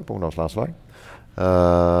landslagsdebuten, tror jeg, på ungdomslandslag.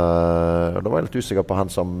 Da var jeg litt usikker på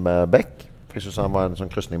han som Beck. Jeg synes han var en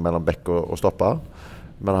sånn kryssning mellom Beck og stopper.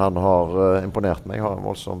 Men han har imponert meg. Har en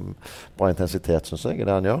voldsom bra intensitet, synes jeg, i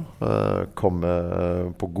det han gjør.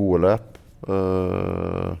 Kommer på gode løp.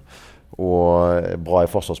 Og bra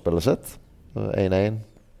i forsvarsspillet sitt. 1-1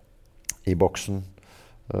 i boksen.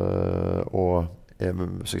 Og er,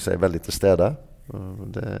 så jeg sier, veldig til stede.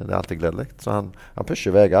 Det er alltid gledelig. Så han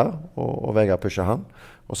pusher Vegard, og Vegard pusher han.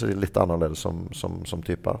 Og så er de litt annerledes som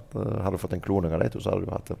typer. Hadde du fått en kloning av de to, så hadde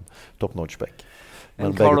du hatt en top-notch back.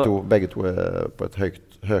 Men begge to er på et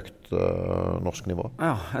høyt norsk nivå.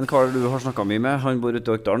 Ja, en kar du har snakket mye med, han bor ute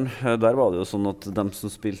i Økdalen. Der var det jo sånn at de som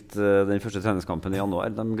spilte den første treningskampen i januar,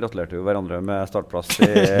 de gratulerte jo hverandre med startplass i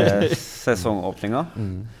sesongåpninga.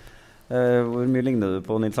 Hvor mye ligner du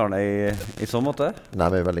på Nils Arne i så måte? Nei,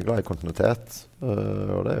 vi er veldig glad i kontinuitet.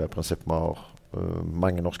 Og det er jo et prinsipp vi har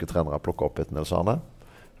mange norske trenere plukket opp etter Nils Arne.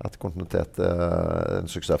 At kontinuitet er en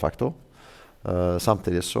suksessfaktor.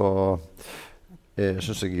 Samtidig så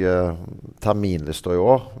synes jeg terminlister i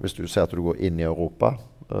år, hvis du ser at du går inn i Europa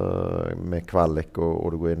med kvalik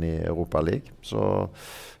og du går inn i Europa League, så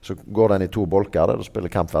går den i 2 bolker der du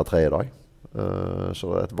spiller kamp hver 3 dag.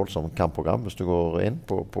 Så det er et voldsomt kampprogram hvis du går inn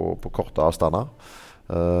på korte avstander.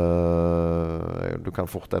 Du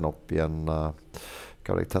kan fort ende opp i en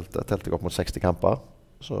jeg telte opp mot 60 kamper,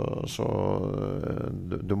 så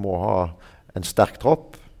du må ha en sterk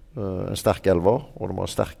tropp, en sterk elver, og du må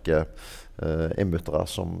ha sterke innbyttere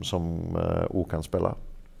som også kan spille.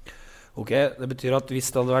 Ok, det betyr at hvis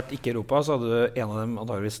det hadde vært ikke Europa, så hadde en av dem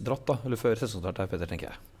antageligvis dratt da, eller før sesongstart her, Petter, tenker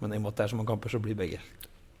jeg. Men i og med at det så mange kamper, så blir begge.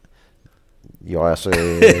 Ja, altså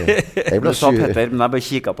jeg ble Petter, men jeg bare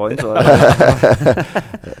kikket på han, så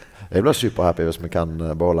jeg ble superhappy hvis vi kan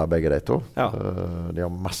beholde begge de to. Ja. De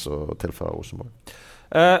har masse å tilføre Rosenborg.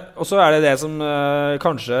 Og så er det som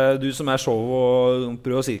kanskje du som er show- og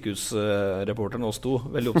prøv- og sirkusreporteren oss to,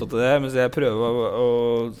 veldig opptatt av det, mens jeg prøver å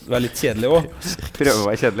være litt kjedelig også. Prøver å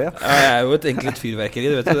være kjedelig, ja. Jeg er jo egentlig et fyrverkeri,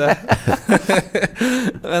 vet du det.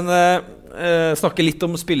 Men snakke litt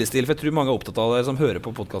om spillestil, for jeg tror mange er opptatt av det som hører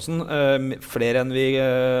på podcasten. Flere enn vi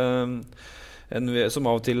som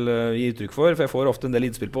av og til gir uttrykk for jeg får ofte en del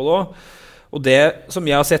innspill på det også. Og det som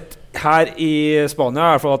jeg har sett her i Spania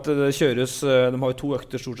er for at det kjøres, de har jo 2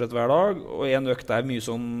 økter stort sett hver dag, og en økt er mye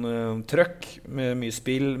sånn trøkk, med mye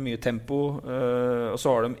spill, mye tempo, og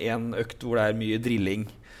så har de en økt hvor det er mye drilling.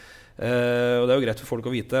 Og det er jo greit for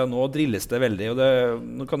folk å vite. Nå drilles det veldig, og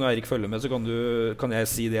nå kan jo Eirik følge med, så kan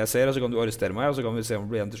jeg si det jeg ser, og så kan du arrestere meg, og så kan vi se om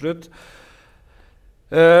det blir igjen til slutt.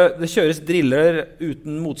 Det kjøres driller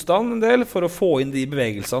uten motstand en del for å få inn de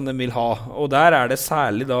bevegelsene de vil ha. Og der er det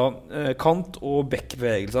særlig da kant- og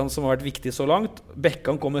bekkbevegelsene som har vært viktige så langt.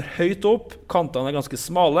 Bekkene kommer høyt opp, kantene er ganske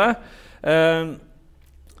smale,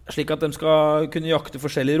 slik at de skal kunne jakte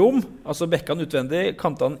forskjellige rom. Altså bekkene utvendig,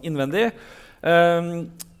 kantene innvendig.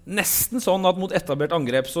 Nesten sånn at mot etablert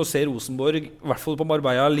angrep så ser Rosenborg, i hvert fall på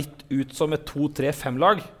Marbella, litt ut som et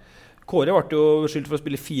 2-3-5-lag. Kåre ble jo skyldt for å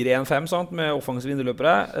spille 4-1-5 sant, med offensive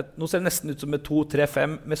innløpere. Nå ser det nesten ut som et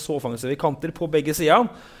 2-3-5 med så offensive kanter på begge sider,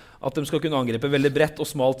 at de skal kunne angripe veldig bredt og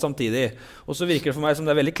smalt samtidig. Og så virker det for meg som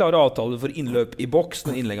det er veldig klare avtaler for innløp i boks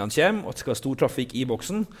når innleggene kommer, og at det skal være stor trafikk i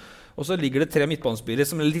boksen. Og så ligger det 3 midtbanespillere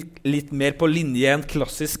som er litt mer på linje enn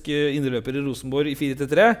klassisk innløper i Rosenborg i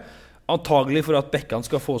 4-3, antagelig for at bekkene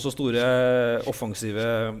skal få så store offensive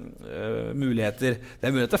muligheter. Det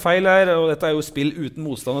er mulig at det er feil her, og dette er jo spill uten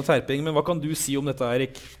motstand og terping, men hva kan du si om dette,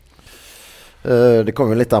 Erik? Det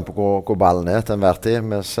kommer jo litt an på hvor ballen er til enhver tid.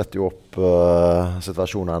 Vi setter jo opp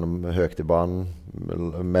situasjonene høyt i banen,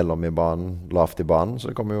 mellom i banen, lavt i banen,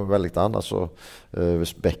 så det kommer jo veldig an. Altså,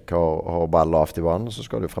 hvis Beck har ball lavt i banen, så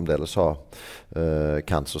skal du fremdeles ha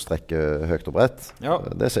kant som strekker høyt og bredt. Ja.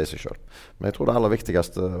 Det sier seg selv. Men jeg tror det aller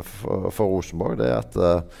viktigste for Rosenborg det er at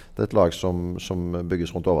det er et lag som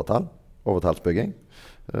bygges rundt overtallsbygging,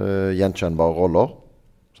 gjenkjennbare roller.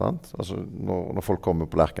 Altså, når folk kommer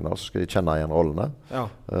på Lerkendal, så skal de kjenne igjen rollene. Ja.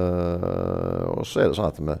 Og så er det sånn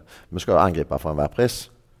at vi skal angripe for enhver pris.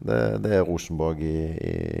 Det er Rosenborg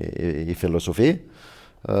i filosofi.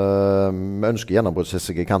 Vi ønsker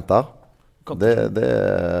gjennombruddshissige kanter.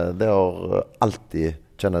 Det har alltid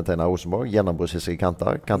kjennetegnet Rosenborg. Gjennombruddshissige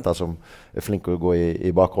kanter som er flinke å gå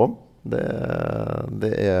i bakrom. Det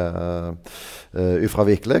er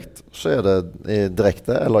ufravikelig. Så er det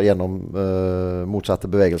direkte eller gjennom motsatte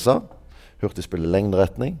bevegelser. Hurtigspill i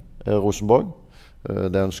lengderetning Rosenborg.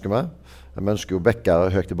 Det ønsker vi. Vi ønsker jo bekker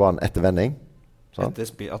høyt i banen etter vending. At du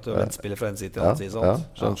spiller fra en side til annen side, sant? Ja,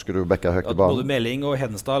 så ønsker du bekker høyt i banen. Både Meling og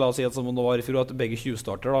Hedenstad, la oss si at som det var i fjor, at begge 20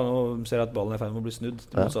 starter da, nå ser jeg at ballen er ferdig med å bli snudd.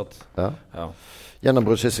 Ja.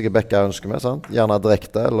 Gjennombruddshissige bekker ønsker vi, sant? Gjerne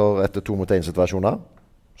direkte eller etter 2-mot-1-situasjoner.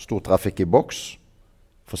 Stor trafikk i boks.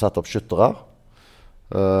 Få satt opp skyttere.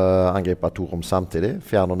 Angripe 2 rom samtidig.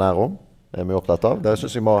 Fjern- og nærrom er vi opptatt av. Det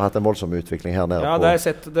synes jeg vi har hatt en voldsom utvikling her nede på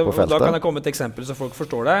feltet. Da kan jeg komme med et eksempel så folk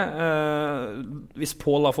forstår det. Hvis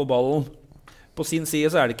Pål får ballen på på sin side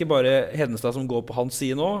så det ikke bare Hedenstad som går på hans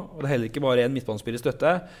side nå, og det heller ikke bare en midtbanespiller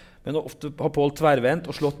støtte, men ofte har Pål tverrvendt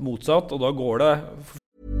og slått motsatt, og da går det.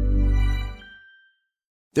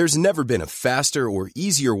 There's never been a faster or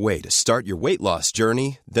easier way to start your weight loss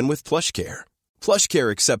journey than with PlushCare. PlushCare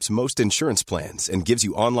accepts most insurance plans and gives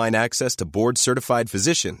you online access to board-certified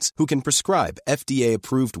physicians who can prescribe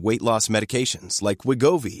FDA-approved weight loss medications like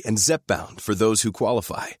Wegovy and Zepbound for those who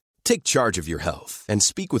qualify. Take charge of your health and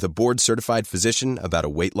speak with a board-certified physician about a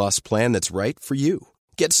weight loss plan that's right for you.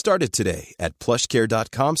 Get started today at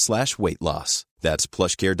plushcare.com/weight loss. That's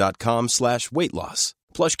plushcare.com/weight loss.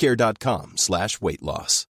 plushcare.com/weight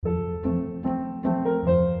loss.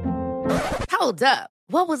 Hold up.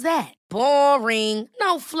 What was that? Boring.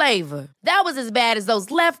 No flavor. That was as bad as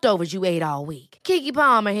those leftovers you ate all week. Keke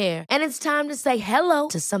Palmer here, and it's time to say hello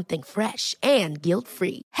to something fresh and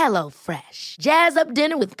guilt-free. Hello Fresh. Jazz up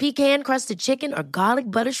dinner with pecan-crusted chicken or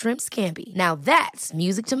garlic butter shrimp scampi. Now that's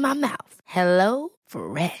music to my mouth. Hello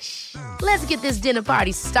Fresh. Let's get this dinner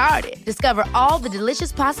party started. Discover all the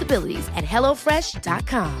delicious possibilities at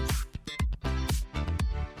hellofresh.com.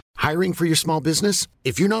 Hiring for your small business?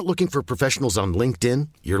 If you're not looking for professionals on LinkedIn,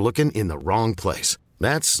 you're looking in the wrong place.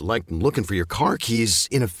 That's like looking for your car keys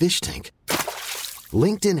in a fish tank.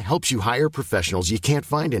 LinkedIn helps you hire professionals you can't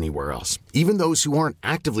find anywhere else, even those who aren't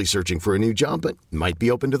actively searching for a new job but might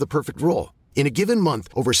be open to the perfect role. In a given month,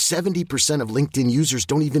 over 70% of LinkedIn users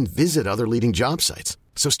don't even visit other leading job sites.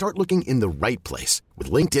 So start looking in the right place.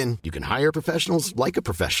 With LinkedIn, you can hire professionals like a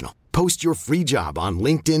professional. Post your free job on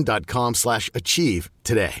linkedin.com/achieve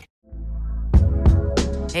today.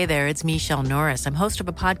 Hey there, it's Michelle Norris. I'm host of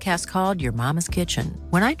a podcast called Your Mama's Kitchen.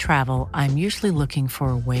 When I travel, I'm usually looking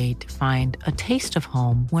for a way to find a taste of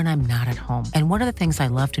home when I'm not at home. And one of the things I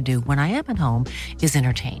love to do when I am at home is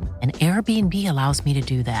entertain. And Airbnb allows me to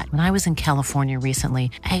do that. When I was in California recently,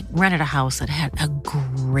 I rented a house that had a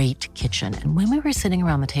great kitchen. And when we were sitting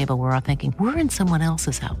around the table, we were all thinking, we're in someone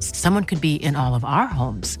else's house. Someone could be in all of our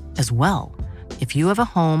homes as well. If you have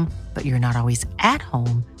a home, but you're not always at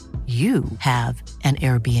home, you have an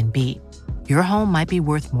Airbnb. Your home might be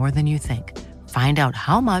worth more than you think. Find out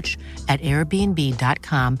how much at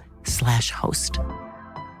airbnb.com/host.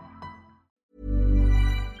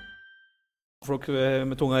 Folk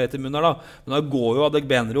med tunga rett I munnen da. Men da går jo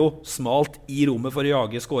Adegbenro smalt I rommet for å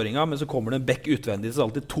jage skåringa, men så kommer det en bekk utvendig, så det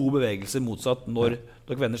alltid to bevegelser motsatt når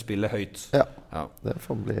dere vender spillet høyt. Ja, det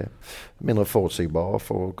får bli mindre forutsigbar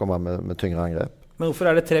for å komme med tyngre angrep. Men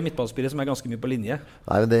hvorfor det tre midtbanespillere som ganske mye på linje?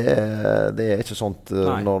 Nei, men det er ikke sånt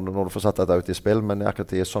når du får satt dette ut I spill, men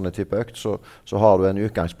akkurat I sånne type økt så har du en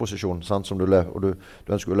utgangsposisjon, sant, som du løper, og du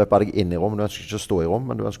ønsker å løpe deg inn I rom, du ønsker ikke å stå I rom,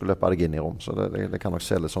 men du ønsker å løpe deg inn I rom, så det kan nok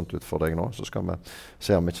se litt sånt ut for deg nå, så skal vi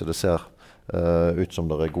se om ikke det ser ut som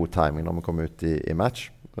det god timing når vi kommer ut I match,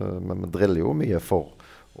 men vi driller jo mye for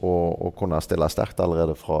å kunne stille sterkt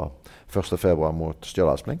allerede fra 1. februar mot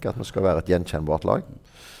Stjørdalsblink, at vi skal være et gjenkjennbart lag.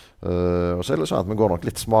 Og så det sånn at vi går nok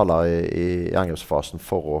litt smalere I angrepsfasen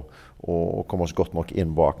for å komme oss godt nok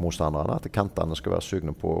inn bak motstanderne, at kantene skal være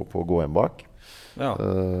sugne på å gå inn bak. Ja.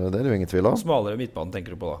 Det det jo ingen tvil om. Smalere midtbanen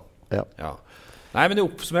tenker du på da? Ja. Nei, men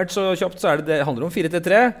oppsummert så kjapt så det handler om 4-3,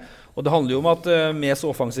 og det handler jo om at med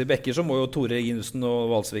så offensive bekker så må jo Tore Ginussen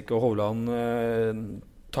og Valsvik og Hovland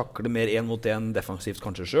takle mer en mot en defensivt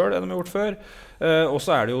kanskje selv enn de har gjort før. Og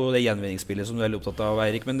så det jo det gjenvinningsspillet som du veldig opptatt av,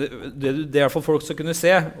 Eirik. Men det I hvert fall folk skal kunne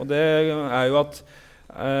se, og det jo at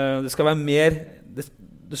det skal være mer,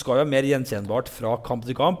 det skal jo være mer gjenkjennbart fra kamp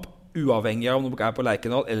til kamp, uavhengig av om du på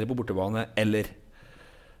Lerkendal eller på bortebane, eller...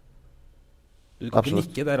 Du kan ikke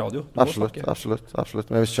nikke, det radio. Absolutt. Men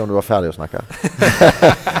jeg visste ikke om du var ferdig å snakke.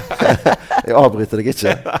 Jeg avbryter deg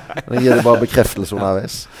ikke. Jeg gir deg bare bekreftelse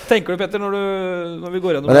underveis. Tenker du, Petter, når vi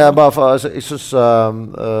går gjennom... Men det bare for, jeg synes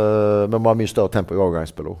vi må ha mye større tempo I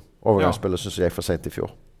overgangsspillet. Overgangsspillet synes jeg for sent I fjor.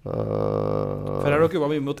 For dere var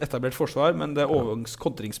mye mot etablert forsvar, men det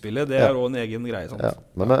kontringsspillet, det også en egen greie. Sant? Ja.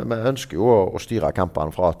 Men vi ønsker jo å styre kampene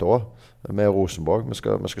fra til år. Med Rosenborg, vi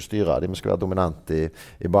skal styre dem, vi skal være dominant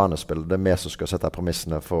I banespill. Det vi som skal sette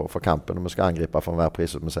premissene for kampen, og vi skal angripe for hver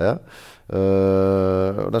pris, som vi sier.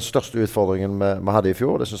 Den største utfordringen vi hadde I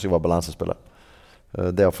fjor, det synes jeg var balansespillet.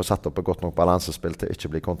 Det å få satt opp et godt nok balansespill til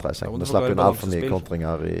ikke bli kontra I seng. Vi slapp inn alt for mye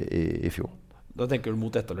kontringer I fjor. Da tenker du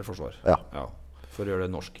mot etablert forsvar? Ja. For å gjøre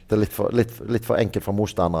det norsk. Det litt for enkelt for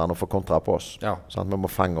motstanderen å få kontra på oss. Sånn at vi må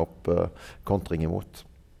fange opp kontring imot.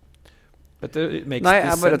 Nei,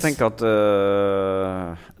 jeg bare tenker at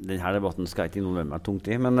denne debatten skal jeg ikke involvere meg tungt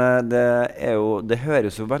I, men det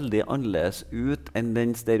høres jo veldig annerledes ut enn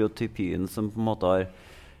den stereotypien som på en måte har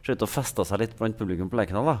skjøtt å feste seg litt blant publikum på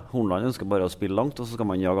Lerkendal. Hornland ønsker bare å spille langt, og så skal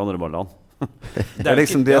man jage andre ballene. Det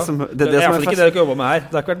liksom det som det er iallfall ikke det dere jobber med her.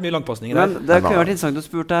 Det har ikke vært mye langpassninger her. Men det kunne vært interessant å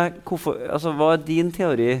spørre deg hva din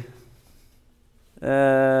teori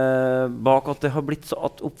bak at det har blitt så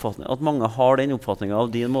at mange har den oppfatningen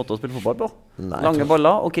av din måte å spille fotball på? Lange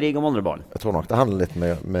baller og krig om andre barn. Jeg tror nok det handler litt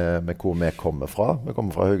med hvor vi kommer fra. Vi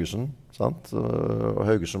kommer fra Haugesund, sant? Og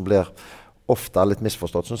Haugesund blir ofte litt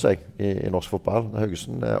misforstått, synes jeg, i norsk fotball.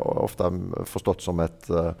 Haugesund er ofte forstått som et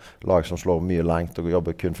lag som slår mye langt og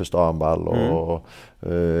jobber kun første armball og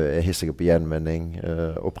er hissige på gjenvinning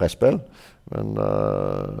og presspill. Men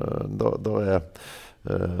da er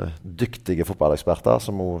dyktige fotballeksperter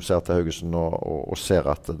som ser til Haugesund og ser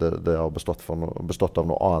at det har bestått av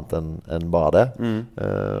noe annet enn bare det.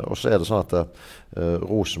 Og så er det sånn at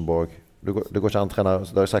Rosenborg det går ikke an å trene,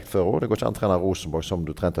 det har jeg sagt før også, det går ikke an å trene Rosenborg som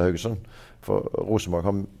du trente Haugesund. For Rosenborg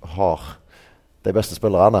har de beste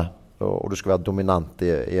spillerne, og du skal være dominant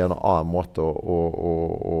i en annen måte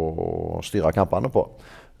å styre kampene på.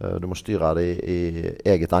 Du må styre det i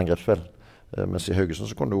eget angrepsspill. Mens i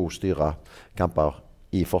Haugesund så kan du også styre kamper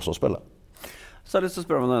i forsvarsspillet. Så har jeg lyst til å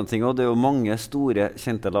spørre om en annen ting, og det er jo mange store,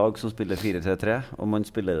 kjente lag som spiller 4-3-3, og man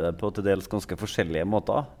spiller det på til dels ganske forskjellige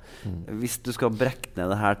måter. Hvis du skal brekke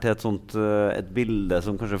ned det her til et bilde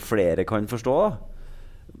som kanskje flere kan forstå,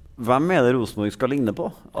 hvem er det Rosenborg skal ligne på?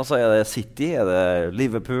 Altså, er det City, er det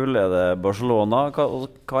Liverpool, er det Barcelona?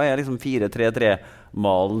 Hva er liksom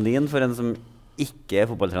 4-3-3-malen din for en som ikke er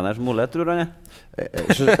fotballtrener som Ole, tror han er?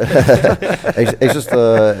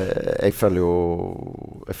 Jeg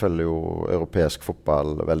følger jo europeisk fotball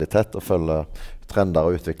veldig tett, og følger trender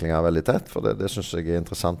og utviklinger veldig tett, for det synes jeg er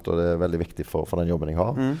interessant, og det er veldig viktig for den jobben jeg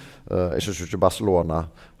har. Jeg synes ikke Barcelona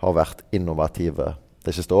har vært innovative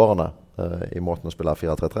de siste årene i måten å spille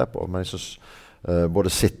 4-3-3 på, men jeg synes både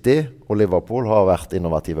City og Liverpool har vært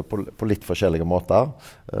innovative på litt forskjellige måter,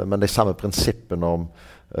 men de samme prinsippene om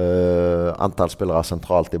antall spillere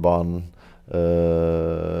sentralt i banen,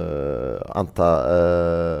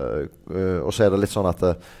 og så er det litt sånn at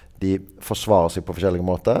de forsvarer seg på forskjellige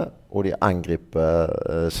måter, og de angriper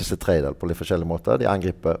siste tredjedel på litt forskjellige måter. De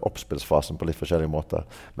angriper oppspillsfasen på litt forskjellige måter.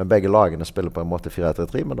 Men begge lagene spiller på en måte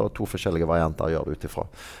 4-3-3, men det er 2 forskjellige varianter å gjøre det utifra.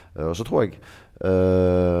 Og så tror jeg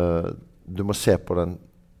du må se på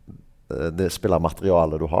det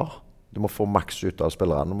spillermaterialet du har. Du må få maks ut av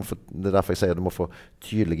spillerne. Det er derfor jeg sier du må få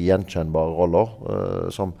tydelige, gjenkjennbare roller,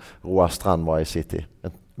 som Roar Strand var i City.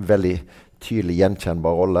 En veldig tydelig,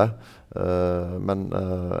 gjenkjennbar rolle. Men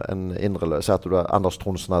en indreløp, si at Anders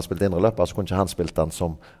Tronsen har spilt indreløper, så kunne ikke han spilt den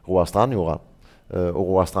som Roar Strand gjorde. Og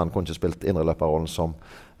Roar Strand kunne ikke spilt indreløperrollen som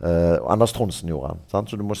Anders Tronsen gjorde.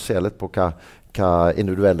 Sant? Så du må se litt på hva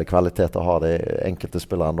individuelle kvaliteter har de enkelte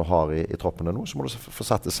spillerne du har i troppene nå. Så må du få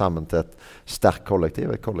satt det sammen til et sterkt kollektiv.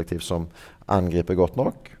 Et kollektiv som angriper godt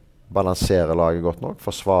nok, balanserer laget godt nok,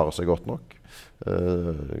 forsvarer seg godt nok.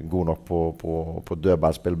 God nok på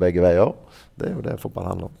dødballspill begge veier. Det er jo det fotball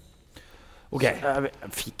handler om. Ok,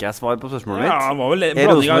 fikk jeg svar på spørsmålet mitt? Ja, det var vel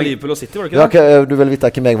blanding av Liverpool og City, var det ikke det? Ja, du vil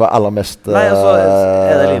vite hvem jeg var aller mest Nei, altså,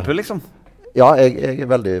 er det Liverpool liksom? Ja, jeg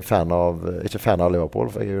er veldig fan av, ikke fan av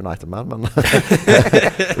Liverpool, for jeg er United-man, men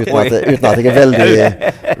uten at jeg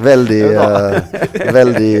er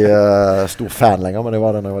veldig stor fan lenger, men jeg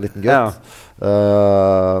var det da jeg var liten gutt.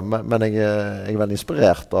 Men jeg er veldig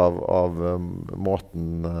inspirert av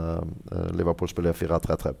måten Liverpool spiller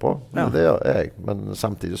 4-3-3 på. Det gjør jeg, men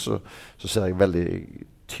samtidig så ser jeg veldig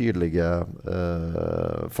tydelige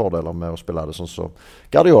fordeler med å spille det sånn som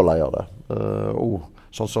Guardiola gjør det.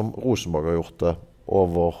 Sånn som Rosenborg har gjort det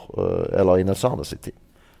eller i Nelsane sin tid.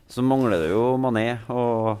 Så mangler det jo Mané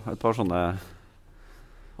og et par sånne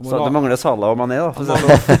det mangler Salah og Mané da. Du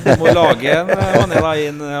må lage en Mané da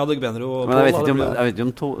inn Adegbenro og Paul. Jeg vet ikke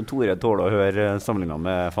om Tore tåler å høre sammenlignet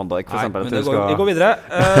med Van Dijk, for eksempel. Nei, men vi går videre.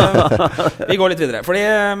 Vi går litt videre.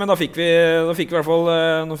 Men da fikk vi i hvert fall,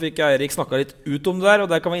 nå fikk Eirik snakket litt ut om det der, og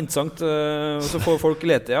det kan være interessant, så får folk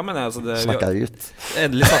lete. Ja, men altså snakker ut.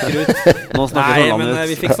 Endelig snakker ut. Nå snakker men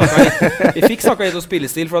vi fikk snakket litt om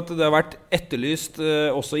spillestil, for at det har vært etterlyst,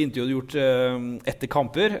 også intervjuet gjort etter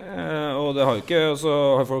kamper, og det har jo ikke,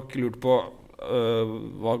 så har folk lurt på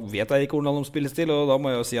hva vet Eirik Horneland om spillestil, og da må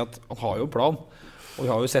jeg jo si at han har jo en plan, og vi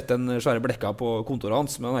har jo sett den svære blekka på kontoret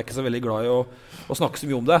hans, men han er ikke så veldig glad i å snakke så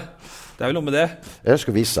mye om det. Det er vel noe med det. Jeg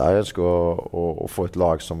ønsker å få et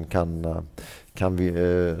lag som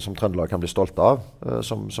som Trøndelag kan bli stolt av,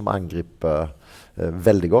 som angriper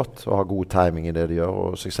veldig godt og har god timing i det de gjør,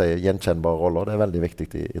 og så jeg sier gjenkjennbare roller. Det er veldig viktig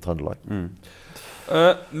i Trøndelag.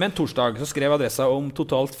 Men torsdag så skrev Adressa om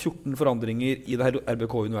totalt 14 forandringer i det her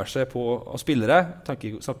RBK-universet av spillere.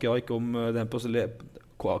 Snakker jeg ikke om den på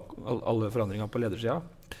alle forandringene på ledersida.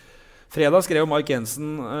 Fredag skrev Mike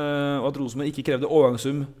Jensen at Rosenborg ikke krevde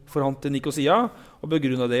overgangssum for han til Nicosia, og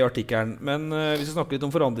begrunnet det i artikkelen. Men vi skal snakke litt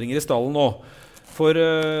om forandringer i stallen nå. For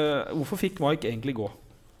hvorfor fikk Mike egentlig gå?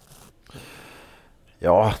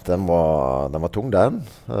 Ja, den var tung den.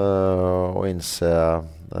 Å innse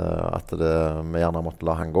at vi gjerne måtte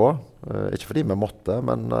la han gå. Ikke fordi vi måtte,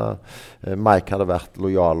 men Mike hadde vært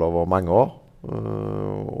lojal over mange år.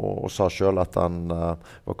 Og sa selv at han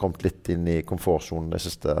var kommet litt inn i komfortzonen de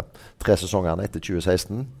siste 3 sesongene etter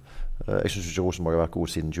 2016. Jeg synes ikke Rosenborg har vært god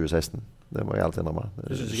siden 2016. Det må jeg alltid innrømme.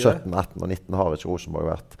 17, 18 og 19 har ikke Rosenborg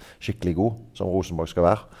vært skikkelig god, som Rosenborg skal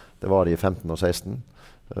være. Det var de i 15 og 16.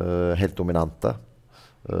 Helt dominante.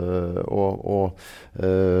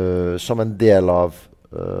 Som en del av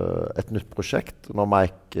et nytt prosjekt, når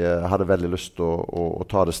Mike hadde veldig lyst til å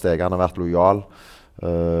ta det steget, han har vært lojal,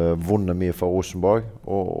 vunnet mye for Rosenborg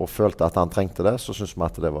og følte at han trengte det, så synes vi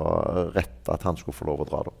at det var rett at han skulle få lov å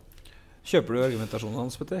dra da. Kjøper du argumentasjonen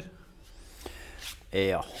hans, Petter?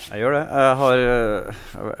 Ja, jeg gjør det. Jeg har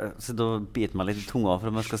sittet og bit meg litt i tunga for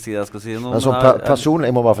om jeg skal si det jeg skal si nå. Personlig,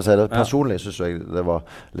 jeg må bare få si det, personlig synes jeg det var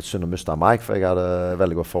litt synd å miste Mike, for jeg hadde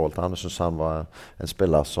veldig godt forhold til han. Jeg synes han var en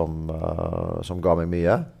spiller som ga meg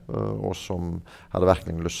mye, og som hadde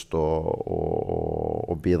virkelig lyst til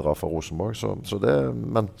å bidra for Rosenborg.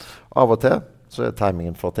 Men av og til så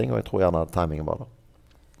timingen for ting, og jeg tror gjerne at timingen var der.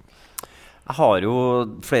 Jeg har jo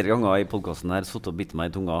flere ganger i podcasten her suttet og bitt meg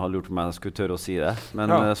i tunga og har lurt på om jeg skulle tørre å si det,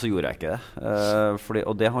 men så gjorde jeg ikke det.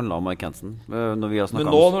 Og det handlet om Mike Jensen. Men nå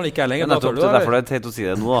når det ikke lenger, da tør du det? Derfor er det teit å si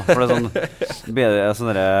det nå da. For det er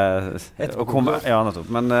sånn ja, nettopp.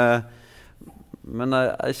 Men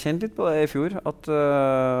jeg kjente litt på det i fjor, at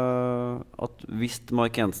hvis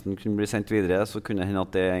Mike Jensen kunne bli sendt videre, så kunne det hende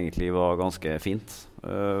at det egentlig var ganske fint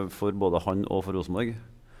for både han og for Rosenborg.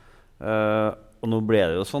 Og nå ble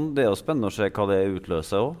det jo sånn, det er jo spennende å se hva det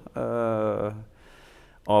utløser også,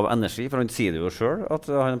 av energi, for han sier det jo selv, at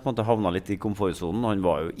han på en måte havnet litt i komfortzonen. Han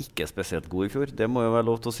var jo ikke spesielt god i fjor, det må jo være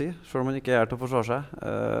lov til å si, selv om han ikke er til å forsvare seg.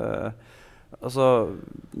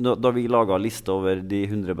 Da vi laget liste over de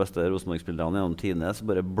 100 beste Rosenborg-spillerne gjennom tidene, så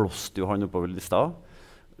bare blåste jo han oppover lista.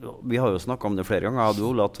 Vi har jo snakket om det flere ganger, jeg hadde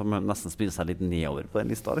jo at han nesten spilte seg litt nedover på den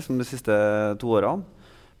lista liksom, de siste 2 årene.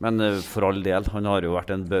 Men for all del, han har jo vært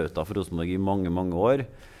en bauta for Rosenborg i mange, mange år.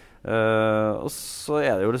 Og så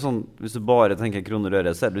er det jo litt sånn, hvis du bare tenker kroner og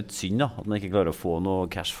øre, så er det litt synd da, at man ikke klarer å få noe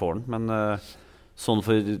cash for den. Men sånn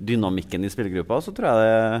for dynamikken i spillergruppa, så tenker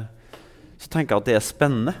jeg at det er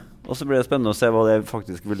spennende. Og så blir det spennende å se hva det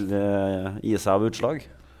faktisk vil gi seg av utslag.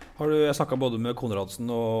 Jeg snakket både med Konradsen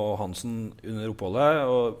og Hansen under oppholdet,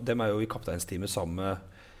 og dem er jo i kapteinsteamet sammen med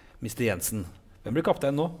Mr. Jensen. Hvem blir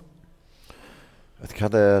kaptein nå? Vet du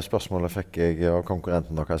hva, det spørsmålet fikk jeg av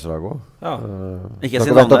konkurrenten deres i dag også. Ja. Ikke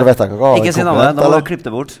si navnet. Vet dere hva ikke si navnet, da må du klippe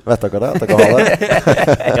det bort. Vet dere det? At dere har det?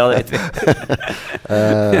 Ja, det vet vi.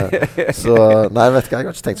 Nei, vet du hva, jeg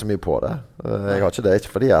har ikke tenkt så mye på det. Jeg har ikke det,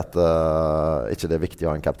 ikke fordi at ikke det er viktig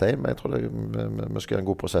å ha en kaptein, men jeg tror vi skal gjøre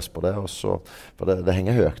en god prosess på det. For det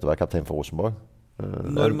henger høyt å være kaptein for Rosenborg.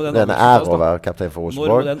 Det er en ære å være kaptein for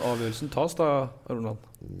Rosenborg. Når må den avgjørelsen tas da, Horneland?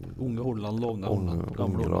 Unge Horneland, lovende Horneland,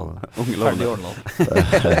 gamle Horneland, ferdig Horneland.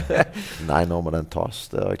 Nei, når må den tas?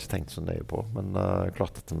 Det har jeg ikke tenkt så nøye på. Men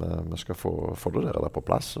klart at vi skal få det der på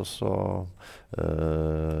plass. Og så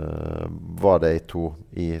var det to,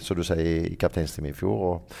 så du sier, i kapteinsteamet i fjor.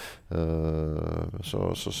 Og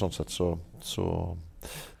sånn sett så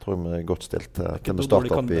tror jeg vi er godt stilt til å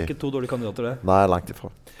starte opp i... Det er ikke 2 dårlige kandidater det? Nei, langt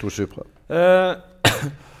ifra. 2 supre.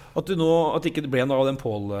 At det ikke ble noe av den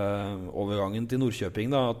Pål-overgangen til Nordkjøping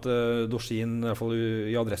da, at Dorsin i hvert fall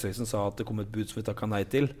i Adresseavisen sa at det kom et bud som vi takket nei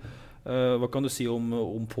til. Hva kan du si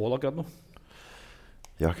om Pål akkurat nå?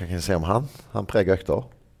 Ja, hva kan jeg si om han? Han preger økter.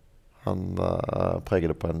 Han preger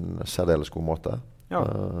det på en særdeles god måte. Ja.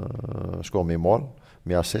 Skår mye mål,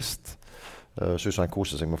 mye assist. Synes han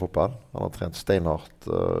koser seg med fotball. Han har trent steinhardt,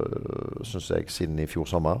 synes jeg, siden i fjor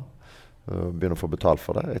sommer. Begynner å få betalt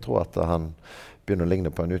for det. Jeg tror at han begynner å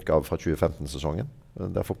ligne på en utgave fra 2015-sesongen.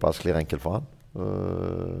 Der fotball sklir enkelt for han.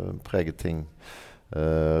 Preger ting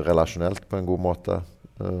relasjonelt på en god måte.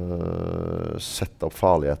 Setter opp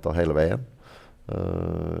farligheter hele veien.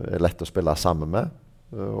 Er lett å spille sammen med.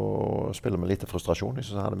 Og spiller med lite frustrasjon. Jeg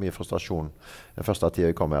synes han hadde mye frustrasjon den første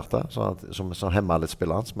tiden jeg kom her til, som hemmet litt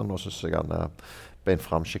spillet hans, men nå synes jeg han er beint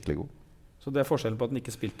frem skikkelig god. Så det er forskjellen på at han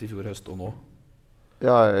ikke spilte i fjor høst og nå?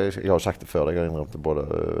 Ja, jeg har sagt det før. Jeg har innrømt det både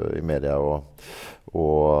i media og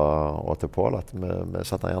til Pål, at vi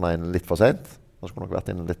setter gjerne inn litt for sent. Han skulle nok vært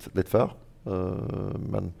inn litt før.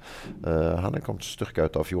 Men han kommet styrket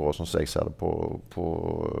ut av fjoråret, sånn som jeg ser det, på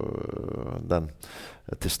den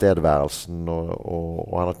tilstedeværelsen.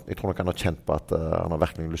 Og jeg tror nok han har kjent på at han har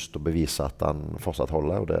virkelig lyst til å bevise at han fortsatt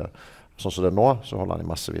holder. Og det, sånn som det nå, så holder han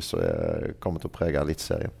i massevis og kommer til å prege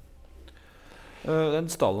eliteserien. Den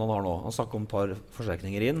stallen han har nå, han snakker om et par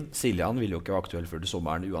forsterkninger inn. Siljan vil jo ikke være aktuell før til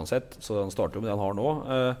sommeren uansett, så han starter jo med det han har nå.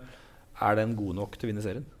 Den god nok til å vinne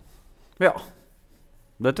serien? Ja,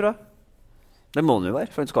 det tror jeg. Det må han jo være,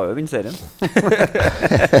 for han skal jo vinne serien.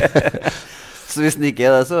 Så hvis han ikke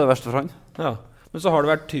det, så det verst for han. Ja, men så har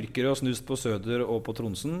det vært tyrkere og snust på Søder og på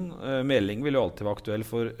Tronsen. Meling vil jo alltid være aktuell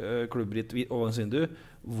for klubber i overgangsvindu.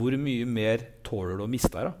 Hvor mye mer tåler du å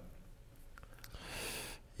miste her da?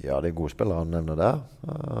 Ja, det gode spillere han nevner der.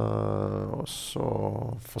 Og så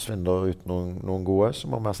forsvinner det ut noen gode, så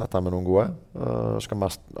må vi erstatte med noen gode. Skal vi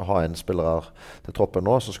ha en spillere til troppen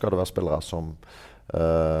nå, så skal det være spillere som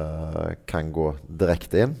kan gå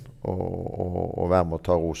direkte inn og være med å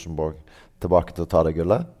ta Rosenborg tilbake til å ta det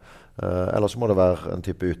gullet. Eller så må det være en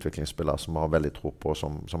type utviklingsspiller som har veldig tro på,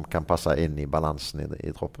 som kan passe inn i balansen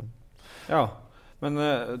i troppen. Ja, men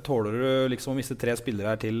tåler du liksom å miste 3 spillere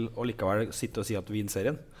her til og likevel sitte og si at du vinner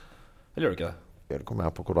serien? Eller gjør du ikke det? Det kommer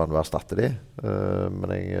her på hvordan du erstatter de.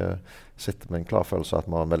 Men jeg sitter med en klar følelse at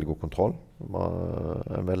vi har en veldig god kontroll. Vi har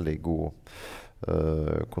en veldig god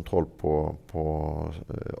kontroll på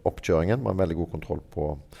oppkjøringen. Vi har en veldig god kontroll på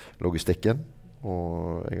logistikken.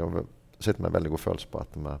 Og jeg sitter med en veldig god følelse på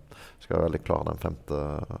at vi skal være veldig klare den 5.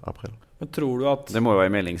 april. Men tror du at... Det må jo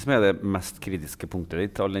være Meling som er det mest kritiske punktet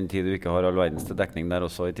ditt, all den tid du ikke har all verdens til dekning der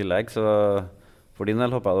også i tillegg. Så for din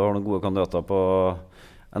del håper jeg du har noen gode kandidater på...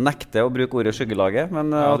 Jeg nekter å bruke ordet skyggelaget, men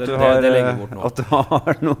ja, at du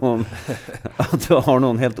har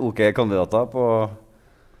noen helt ok kandidater på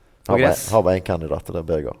gress. Har bare en kandidat, det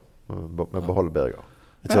Berger. Vi beholder Berger.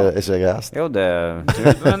 Ikke jeg greit? Jo, det...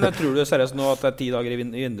 Men tror du seriøst nå at det 10 dager i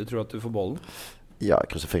vinduet, tror du at du får bollen? Ja,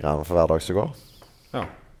 jeg krysser fingrene for hver dag som går. Ja.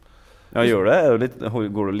 Ja, gjør det?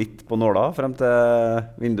 Går du litt på nåla frem til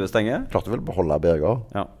vinduet stenger? Klart du vil beholde Berger.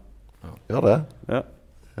 Ja. Gjør det? Ja.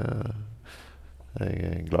 Jeg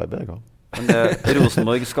er glad i Berger. Men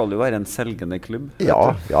Rosenborg skal jo være en selgende klubb. Ja.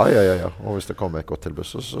 Og hvis det kommer et godt tilbud,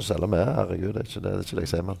 så selger vi. Herregud, det er ikke det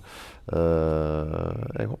jeg sier, men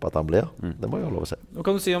jeg håper at han blir. Det må jeg ha lov å si. Hva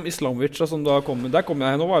kan du si om Islamovic? Som da kommer, der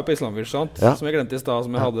kommer jeg, nå var jeg på Islamovic, sant? Ja. Som jeg glemte i sted,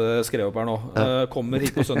 som jeg hadde skrevet opp her nå. Kommer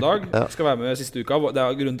hit på søndag, skal være med siste uka. Det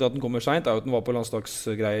er grunnen til at den kommer sent, er at den var på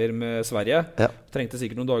landslagsgreier med Sverige. Trengte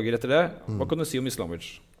sikkert noen dager etter det. Hva kan du si om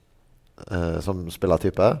Islamovic? Som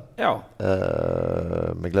spillertype. Ja.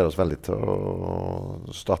 Vi gleder oss veldig til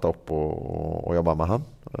å starte opp og jobbe med han.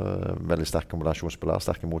 Veldig sterk kombinasjonsspiller,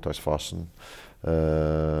 sterk i mottaksfasen.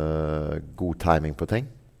 God timing på ting.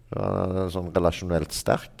 Sånn relasjonelt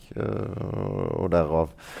sterk. Og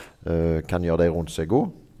derav kan gjøre det rundt seg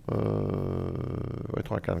god. Og jeg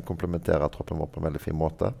tror han kan komplementere troppen vår på en veldig fin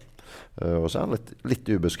måte. Og så er han litt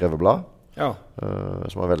ubeskrevet blad. Ja.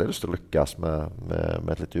 Som har veldig lyst til å lykkes med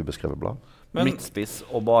et litt ubeskrevet blad. Midtspiss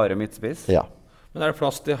og bare midtspiss? Ja. Men er det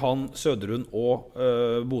plass til han, Søderlund og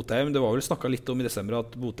Botheim? Det var vel snakket litt om i desember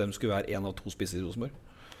at Botheim skulle være en av 2 spisser i Rosenborg.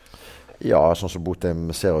 Ja, sånn som Botheim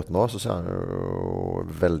ser ut nå, så ser han jo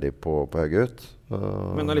veldig på høy ut.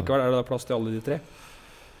 Men allikevel, er det da plass til alle de 3?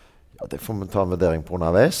 Ja, det får vi ta en vurdering på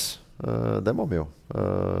underveis. Det må vi jo.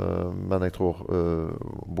 Men jeg tror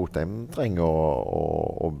Botheim trenger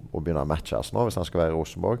å begynne å matches nå hvis han skal være i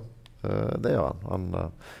Rosenborg. Det gjør han. Han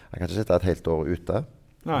kan ikke sitte et helt år ute.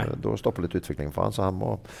 Da stopper litt utvikling for han, så han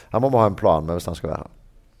må ha en plan med hvis han skal være her.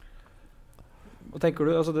 Hva tenker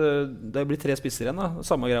du? Altså det blir 3 spisser igjen da.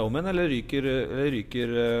 Samme greie om en, eller ryker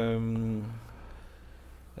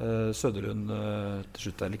Søderlund til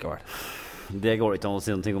slutt der likevel? Det går ikke an å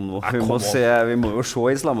si noe om nå. Vi må jo se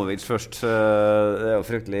Islamovic først. Det er jo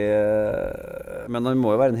fryktelig. Men han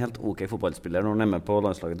må jo være en helt ok fotballspiller når han er med på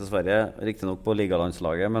landslaget til Sverige. Riktig nok på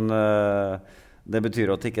ligalandslaget, men det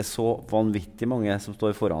betyr at det ikke er så vanvittig mange som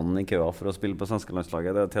står foran i køa for å spille på svenske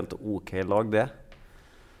landslaget. Det er et helt ok lag, det.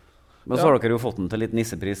 Men så har dere jo fått den til litt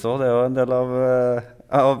nissepris også. Det er jo en del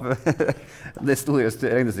av det store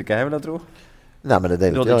regnestykket her, vil jeg tro. Nei, men det er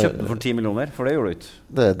deilig. Du hadde kjøpt den for 10 millioner, for det gjorde du ikke.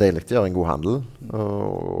 Det er deilig å gjøre en god handel,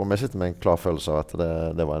 og vi sitter med en klar følelse av at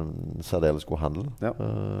det var en særdeles god handel. Ja.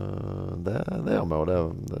 Det gjør vi, og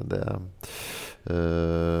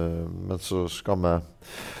men så skal vi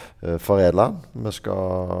foredle den. Vi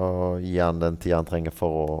skal gi han den tiden han trenger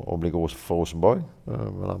for å bli god for Rosenborg,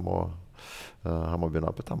 men han må begynne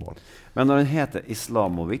å bytte mål. Men når han heter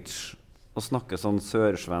Islamovic, å snakke sånn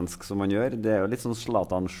sørsvensk som man gjør. Det jo litt sånn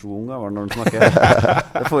Zlatan-schwung over når han snakker.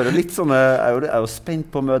 Det får jo litt sånne... Jeg er jo spent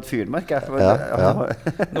på å møte fyren, merker jeg.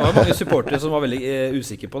 Nå var mange supportere som var veldig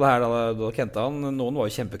usikre på det her da kjente han. Noen var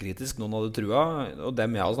jo kjempekritiske, noen hadde trua. Og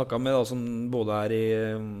dem jeg har snakket med, da, som både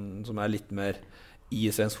som litt mer i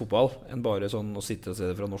svensk fotball enn bare sånn å sitte og se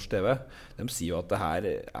det fra norsk TV. De sier jo at det her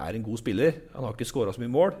en god spiller. Han har ikke skåret så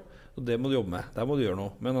mye mål, og det må du jobbe med. Der må du gjøre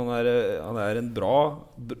noe. Men han en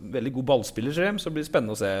veldig god ballspiller, så det blir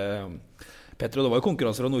spennende å se. Petro, det var jo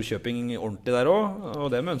konkurranser av Nordkjøping ordentlig der også, og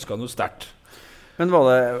det ønsket han jo sterkt. Men var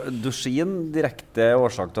det Dushin direkte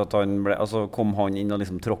årsak til at han kom han inn og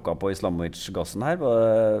liksom tråkket på Islamovic-gassen her?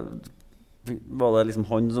 Var det liksom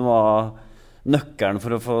han som var nøkkelen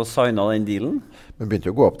for å få signet den dealen? Vi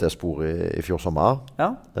begynte jo å gå opp det sporet i fjor sommer.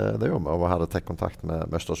 Ja. Det gjorde vi, og vi hadde tett kontakt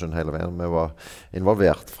med Østersund hele veien. Vi var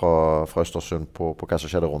involvert fra Østersund på hva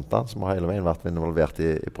som skjedde rundt den, som har hele veien vært involvert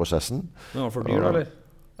i prosessen. Men var det for dyr, eller?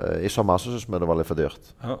 I sommer så synes vi det var litt for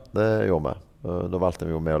dyrt. Ja. Det gjorde vi. Da valgte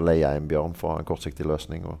vi jo med å leie en Bjørn for en kortsiktig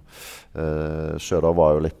løsning. Søder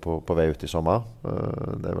var jo litt på vei ut i sommer.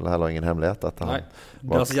 Det vel heller ingen hemmelighet at han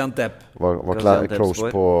var close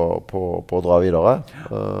på å dra videre.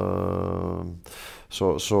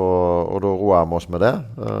 Og da roet vi oss med det.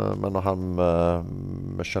 Men når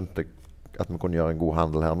vi skjønte at vi kunne gjøre en god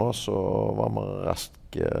handel her nå, så var vi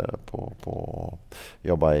raske på å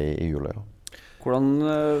jobbe i juli. Hvordan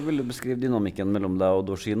vil du beskrive dynamikken mellom deg og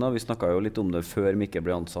Dorsin? Vi snakket jo litt om det før Mikke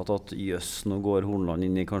ble ansatt, at nå går Hornland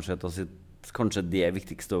inn i kanskje det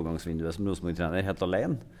viktigste overgangsvinduet som Rosenborg-trener helt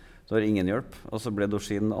alene. Så har ingen hjelp, og så ble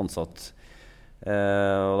Dorsin ansatt.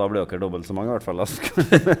 Og da ble dere dobbelt så mange i hvert fall,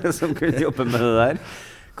 som kunne jobbe med det der.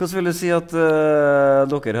 Hvordan vil du si at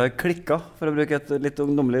dere har klikket, for å bruke et litt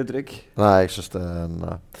ungdommelig uttrykk? Nei, jeg synes det en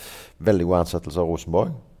veldig god ansettelse av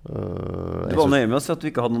Rosenborg. Du var nøye med å si at du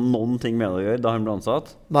ikke hadde noen ting med det å gjøre da han ble ansatt?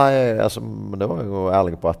 Nei, men det var jeg jo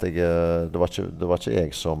ærlig på at det var ikke jeg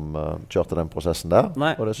som kjørte den prosessen der.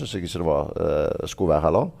 Nei. Og det synes jeg ikke det skulle være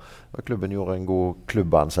heller. Klubben gjorde en god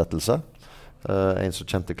klubbansettelse. En som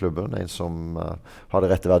kjente klubben, en som har de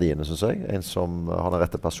rette verdiene, synes jeg. En som har den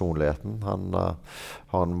rette personligheten. Han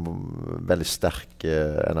har en veldig sterk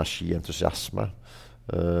energi, entusiasme.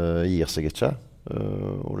 Gir seg ikke.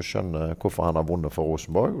 Og du skjønner hvorfor han har vunnet for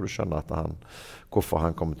Rosenborg, og du skjønner hvorfor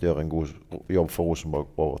han kommer til å gjøre en god jobb for Rosenborg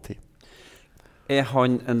over tid.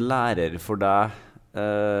 Han en lærer for deg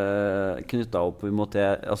knyttet opp i måte,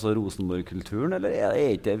 Rosenborg-kulturen, eller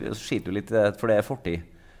ikke, skiter du litt for det fortid?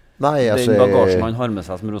 Nei, den bagasjen han har med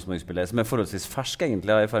seg som Rosenborg-spiller, som forholdsvis fersk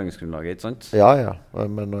egentlig av erfaringsgrunnlaget, ikke sant? Ja,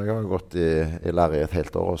 men jeg har gått i lære i et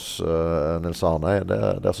helt år hos Nils Arne.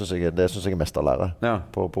 Det synes jeg mest av lære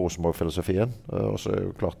på Rosenborg-filosofien. Og så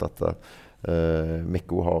jo klart at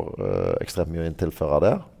Mikko har ekstremt mye tilføre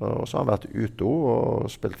der. Og så har han vært ute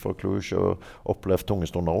og spilt for Cluj og opplevd tunge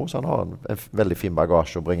stunder også. Så han har en veldig fin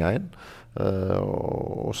bagasje å bringe inn.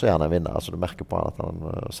 Og så er han en vinner. Altså, du merker på han at han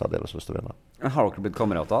særdeles lyst til å vinne. Har dere blitt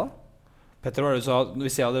kamerater? Petter, hva du sa?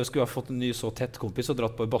 Hvis jeg skulle ha fått en ny så tett kompis og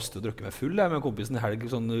dratt på en badstue og drukket meg full med kompisen i helg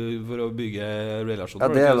sånn, for å bygge relasjoner. Ja,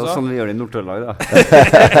 det jo sånn vi gjør det i Nord-Trøndelag, da.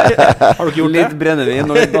 Har du ikke gjort litt brennevin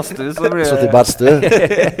og litt badstue, så blir det... Så til badstue?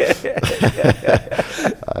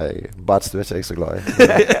 Nei, badstue ikke jeg så glad i.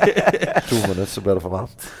 2 minutter så blir det for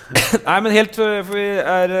varmt. Nei, men helt, for vi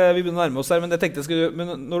begynner å nærme oss her, men jeg tenkte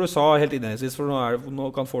men når du sa helt innledningsvis, for nå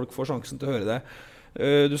kan folk få sjansen til å høre det,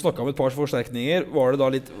 du snakket om et par forsterkninger. Var det da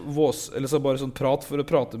litt eller så bare sånn prat for å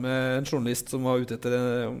prate med en journalist som var ute etter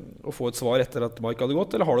å få et svar etter at Mike hadde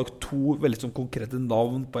gått, eller har dere 2 veldig sånn konkrete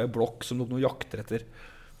navn på en blokk som dere nå jakter etter?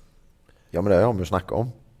 Ja, men det har vi jo snakket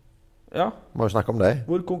om. Ja. Vi må jo snakke om det.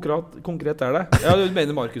 Hvor konkret det? Ja, du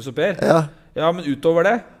mener Markus og Per? Ja, men utover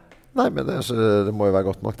det? Nei, men det må jo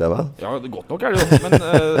være godt nok det, vel? Ja, godt nok det jo, men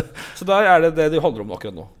så der det det handler om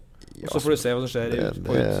akkurat nå. Ja, så får du se hva som skjer det er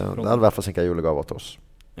i hvert fall sikkert julegaver til oss.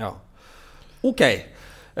 Ja. Ok.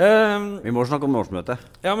 Vi må snakke om årsmøtet.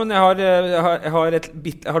 Ja, men jeg har et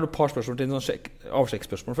par spørsmål til noen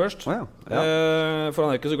avsjekkspørsmål først. For han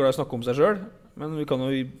er ikke så glad i å snakke om seg selv, men vi kan jo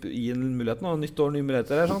gi en mulighet nå. Nytt år, nye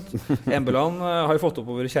muligheter her, sant? Embeland har jo fått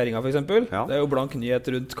oppover kjæringa, for eksempel. Det er jo blank nyhet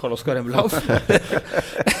rundt Karl Oskar Embeland.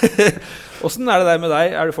 Hvordan det der med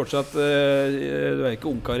deg? Er du fortsatt, du er ikke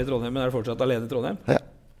ungkar i Trondheim, men er du fortsatt alene i Trondheim?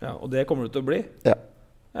 Ja, og det kommer du til å bli? Ja.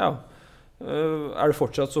 Er du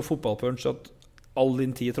fortsatt så fotballpunch at all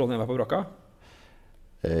din tid i Trondheim på brakka?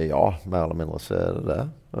 Ja, mer eller mindre så det det.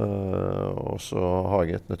 Og så har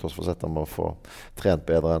jeg et nyttårsforsett om å få trent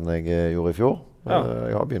bedre enn jeg gjorde i fjor.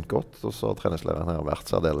 Jeg har begynt godt, og så har treningslederen her vært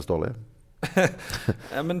særdeles dårlig.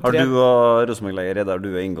 Ja, Har du og Rosenborg-leder Reidar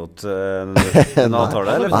Due inngått en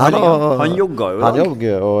avtale? Eller? Han jogger jo. Han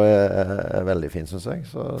jogger og er veldig fin, synes jeg.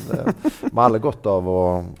 Så vi har alle godt av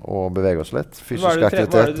å bevege oss litt. Fysisk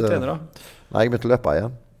aktivitet. Hva er det du trener da? Nei, jeg begynte å løpe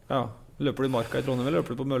igjen. Ja. Løper du i marka i Trondheim, eller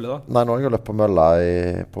løper du på Mølle da? Nei, nå har jeg løpt på Mølla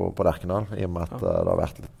på Lerkendal, i og med at det har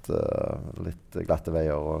vært litt glatte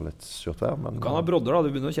veier og litt surt vær. Du kan ha brodder da,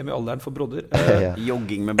 du begynner å komme i alderen for brodder.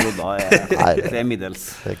 Jogging med brodder er middels.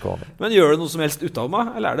 Det er kornig. Men gjør du noe som helst ut av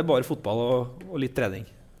meg, eller er det bare fotball og litt trening?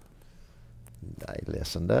 Nei, jeg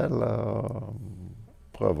leser en del,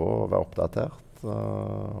 prøver å være oppdatert,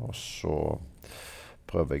 og så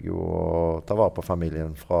prøver jeg jo å ta vare på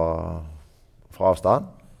familien fra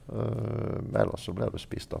avstand. Men ellers så ble det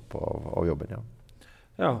spist opp av jobben, ja.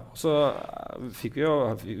 Ja, så fikk vi jo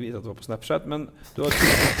vite at du var på Snapchat, men du har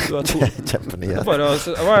to Kjempenye. Hva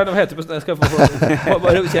heter det på Snapchat? Jeg skal få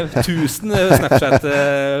bare 1000 Snapchat.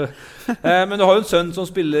 Men du har jo en sønn som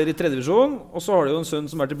spiller i 3. divisjon, og så har du jo en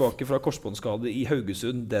sønn som er tilbake fra korsbåndskade i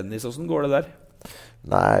Haugesund. Dennis, hvordan går det der?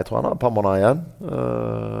 Nei, jeg tror han har et par måneder igjen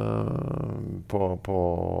på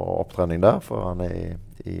opptrening der, for han er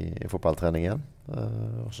i fotballtrening igjen.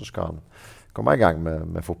 Og så skal han komme i gang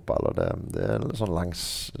med fotball, og det er en sånn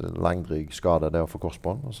langdryg skade det å få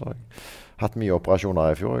korsbånd. Og så har jeg hatt mye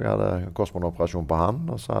operasjoner i fjor. Jeg hadde korsbåndoperasjon på han,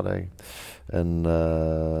 og så hadde jeg en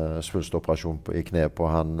svulstoperasjon i kneet på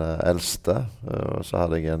han eldste. Og så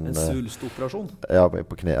hadde jeg en svulstoperasjon? Ja,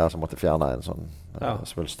 på kneet, altså måtte fjerne en sånn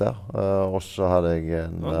svulst der. Og så hadde jeg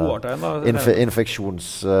en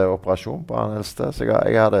infeksjonsoperasjon på han eldste, så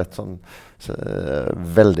jeg hadde et sånn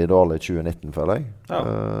veldig dårlig 2019, føler jeg.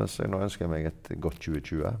 Så nå ønsker jeg meg et godt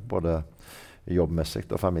 2020, både jobbmessig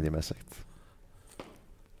og familiemessig.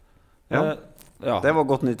 Ja. Det var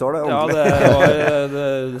godt nytt år, det.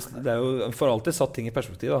 Det er jo for alltid satt ting i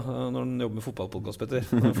perspektiv da, når man jobber med fotballpodcast, Petter.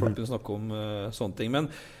 Når folk begynner å snakke om sånne ting. Men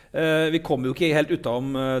vi kommer jo ikke helt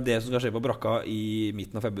utenom det som skal skje på Brakka i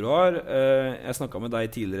midten av februar. Jeg snakket med deg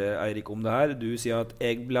tidligere, Eirik, om det her. Du sier at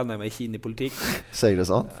jeg blander meg ikke inn i politikk. Sier du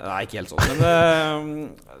sånn? Nei, ikke helt sånn. Men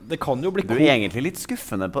det kan jo bli... Du er egentlig litt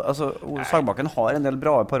skuffende på... Altså, Sagbakken har en del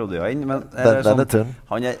bra parodier inn, men den er tynn.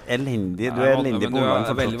 Han er elendig. Du er elendig på ordene.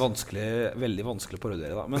 Det er veldig vanskelig å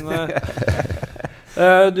parodiere da. Men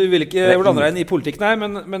du vil ikke blande deg inn i politikk, nei.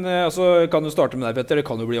 Men altså, kan du starte med deg, Petter? Det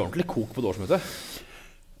kan jo bli ordentlig kok på årsmøtet.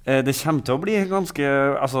 Det kommer til å bli ganske...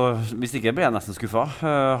 Altså, hvis ikke blir jeg nesten skuffet.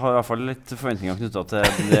 Har i hvert fall litt forventninger knyttet til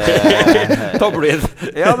det. Tabloid.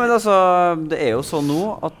 Ja, men altså, det er jo sånn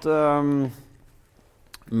nå at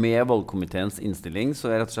med valgkomiteens innstilling så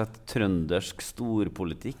er rett og slett trøndersk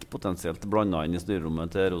storpolitikk potensielt blandet inn i styrerommet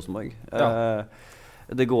til Rosenborg.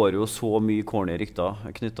 Det går jo så mye corny rykter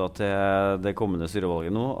knyttet til det kommende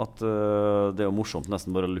styrevalget nå, at det er jo morsomt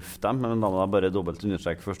nesten bare å lufte dem, men da må jeg bare dobbelt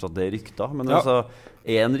understreke først at det er rykter. Men altså,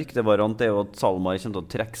 en ryktevariant er jo at SalMar kommer til å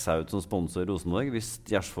trekke seg ut som sponsor i Rosenborg hvis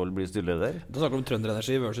Gjersvold blir styreleder. Da snakker vi om Trønder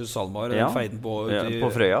Energi versus SalMar, feiden på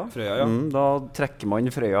Frøya. Da trekker man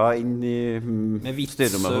Frøya inn i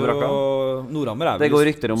styrerommet på Brakka. Nordhammer det går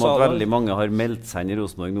rykter om at veldig mange har meldt seg inn i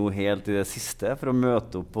Rosenborg nå helt i det siste for å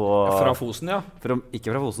møte opp på... Fra Fosen, ja. Ikke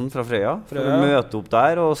fra Fosen, fra Frøya. For å møte opp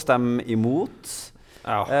der og stemme imot.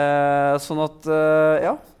 Sånn at,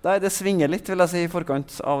 det svinger litt, vil jeg si, i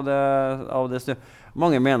forkant av det styret.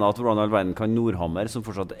 Mange mener at hvordan all verden kan Nordhammer, som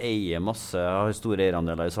fortsatt eier masse, har store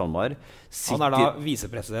eierandeler i SalMar. Han er da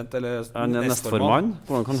visepresident, eller nestformann.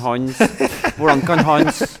 Hvordan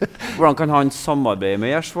kan han samarbeide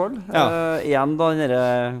med Gjersvold? Igjen da, denne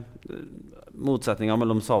motsetningen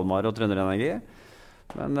mellom SalMar og Trønder Energi.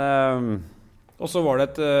 Men... Og så var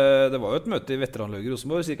det var jo et møte i veteranlaget i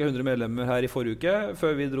Rosenborg, ca. 100 medlemmer her i forrige uke,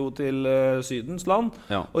 før vi dro til Sydens land.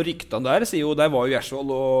 Og ryktene der sier jo, der var jo Gjersvold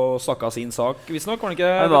og snakket sin sak, visstnok, var det ikke?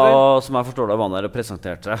 Det var, som jeg forstår det, var han der og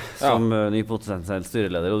presenterte som ny potensiell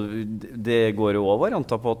styreleder. Og det går jo over,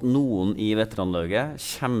 antar på at noen i veteranlaget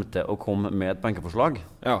kommer til å komme med et benkeforslag.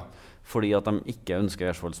 Fordi at de ikke ønsker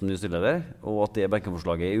Gjersvold som ny styreleder, og at det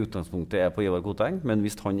benkeforslaget i utgangspunktet er på Ivar Koteng, men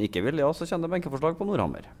hvis han ikke vil, så kommer det benkeforslag på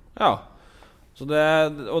Nordhammer. Så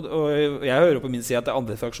og jeg hører på min side at det er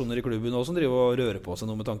andre fraksjoner i klubben også som driver og rører på seg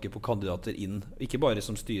noe med tanke på kandidater inn, ikke bare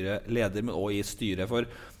som styreleder, men også i styret. For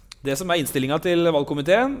det som er innstillingen til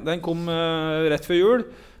valgkomiteen, den kom rett før jul.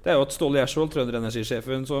 Det er jo at Ståle Gjersvold, Trønder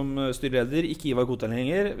Energi-sjefen som styreleder, ikke Ivar Koteng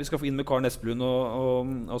lenger. Vi skal få inn med Karen Esplund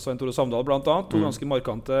og Svein Tore Samdal blant annet, to ganske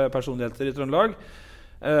markante personligheter i Trøndelag.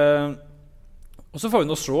 Og så får vi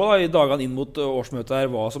nå se da, i dagene inn mot årsmøtet her,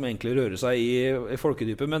 hva som egentlig rører seg i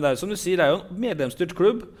folkedypet. Men det er som du sier, det er jo en medlemsstyrt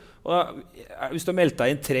klubb. Og hvis du har meldt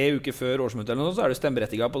deg inn 3 uker før årsmøtet, eller noe, så er du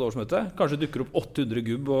stemmerettiget på det årsmøtet. Kanskje dukker opp 800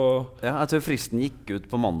 gubb. Og Ja, jeg tror fristen gikk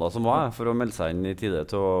ut på mandag som var, for å melde seg inn i tide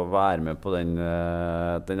til å være med på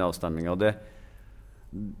den avstemningen. Og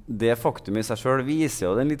det faktum i seg selv viser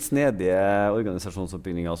jo den litt snedige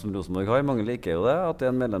organisasjonsoppbyggingen som Rosenborg har. Mange liker jo det, at det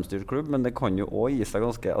er en medlemsstyrt klubb, men det kan jo også gi seg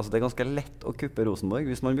det er ganske lett å kuppe Rosenborg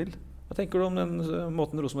hvis man vil. Hva tenker du om den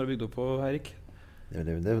måten Rosenborg er bygd opp på, Eirik?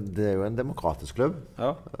 Det er jo en demokratisk klubb.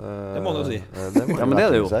 Ja, det må du jo si. Ja, men det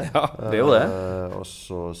er det jo. Ja, det er jo det. Og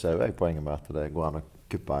så ser jo jeg poenget med at det går an å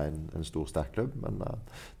kuppe en stor, sterk klubb, men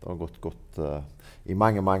det har gått godt i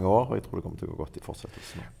mange, mange år, og jeg tror det kommer til å gå godt i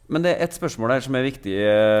fortsettelsen. Men det er et spørsmål her som er viktig,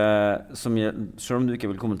 selv om du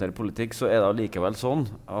ikke vil kommentere politikk, så er det likevel sånn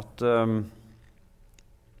at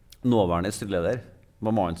nåværende styreleder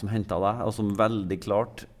var mannen som hentet deg, og som veldig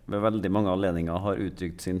klart ved veldig mange anledninger har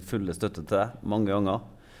uttrykt sin fulle støtte til deg mange ganger.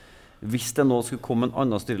 Hvis det nå skulle komme en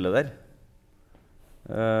annen styreleder,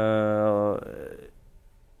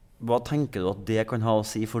 hva tenker du at det kan ha å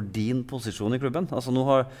si for din posisjon i klubben? Altså nå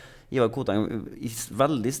har Ivar Koteng i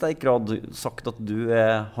veldig sterk grad sagt at du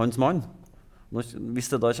er hans mann.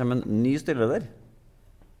 Hvis det da kommer en ny styreleder,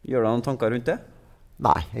 gjør du noen tanker rundt det?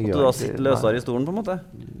 Nei, jeg gjør ikke. At du da sitter løsere i stolen på en måte?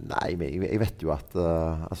 Nei, men jeg vet jo at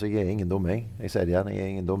altså jeg er ingen dumming. Jeg sier det igjen, jeg er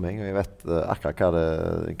ingen dumming. Og jeg vet akkurat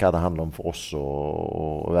hva det handler om for oss å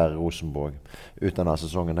være Rosenborg uten denne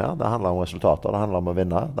sesongen her. Det handler om resultater, det handler om å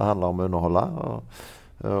vinne, det handler om å underholde.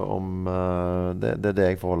 Det er det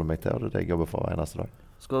jeg forholder meg til, og det er det jeg jobber for hver eneste dag.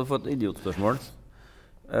 Skal du få et idiotspørsmål?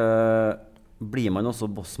 Blir man også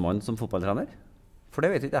bossmann som fotballtrener? For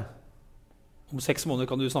det vet ikke jeg. Om 6 måneder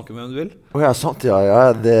kan du snakke med hvem du vil. Ja, sant, ja.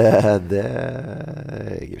 Det er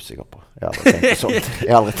jeg usikker på. Jeg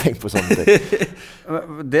har aldri tenkt på sånne ting.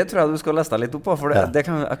 Det tror jeg du skal lese deg litt opp på, for jeg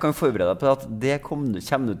kan forberede deg på at det kommer du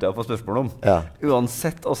til å få spørsmål om. Ja.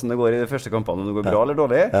 Uansett hvordan det går i de første kampene, om det går bra eller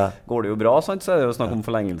dårlig. Går det jo bra, sant, så er det jo snakk om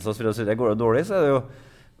forlengelse. Går det dårlig, så er det jo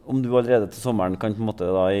om du allerede til sommeren kan på en måte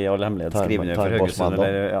da, i all hemmelighet skrive ned for Haugesund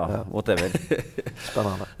eller whatever.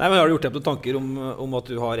 Spennende. Nei, men har du gjort deg noen tanker om at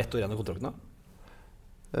du har rett å renne kontrakten da?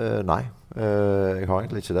 Nei, jeg har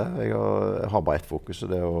egentlig ikke det. Jeg har bare ett fokus, og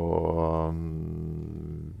det er å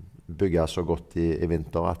bygge så godt i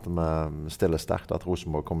vinter at vi stiller sterkt, at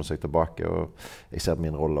Rosenborg kommer seg tilbake. Og jeg ser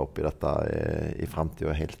min rolle oppi dette i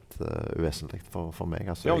fremtiden helt uvesentlig for meg.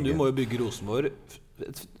 Altså, ja, men du må jo bygge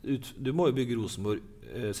Rosenborg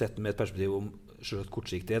sett med et perspektiv om selv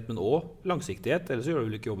kortsiktighet, men også langsiktighet. Ellers så gjør du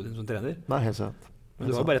vel ikke jobben din som trener? Nei, helt sant. Men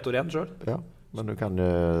du har bare 1 år igjen selv. Ja. Men du kan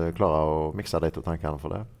klare å mikse de 2 tankene for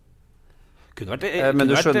det. Kunne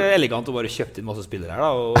vært elegant å bare kjøpt inn masse spillere her da.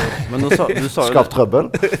 Men Skapt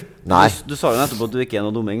trøbbel? Nei. Du sa jo nettopp at du ikke er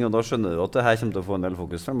noe dumming, og da skjønner du at det her kommer til å få en del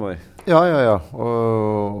fokus fremover. Ja.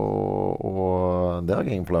 Og det har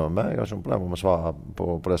jeg ingen problemer med. Jeg har ikke noen problemer med å svare på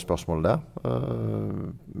det spørsmålet der.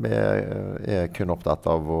 Vi er kun opptatt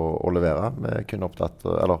av å levere. Vi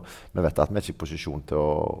vet at vi er ikke i posisjon til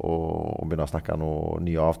å begynne å snakke noen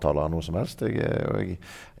nye avtaler eller noe som helst.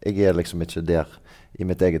 Jeg er liksom ikke der i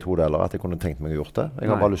mitt eget hode eller at jeg kunne tenkt meg å gjort det. Jeg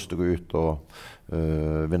har bare lyst til å gå ut og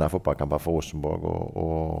vinne fotballkamper for Rosenborg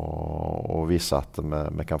og vise at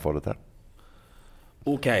vi kan få det til.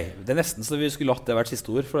 Ok, det er nesten så vi skulle latt det vært siste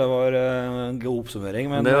ord, for det var en god oppsummering.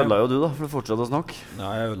 Men det ødela jo du da, for du fortsatte å snakke. Ja,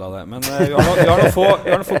 jeg ødela det. Men vi har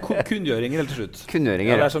noen få kunngjøringer helt til slutt.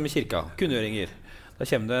 Kunngjøringer? Ja, det er som i kirka. Kunngjøringer. Da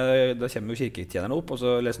kommer jo kirketjenerne opp, og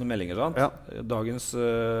så leser noen meldinger, sant? Ja. Dagens,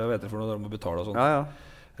 vet dere for noe, der må betale og sånt. Ja.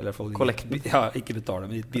 Eller ikke betale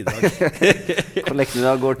med ditt bidrag. Kollekten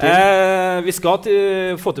går til. Vi skal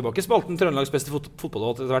få tilbake spalten Trøndelags beste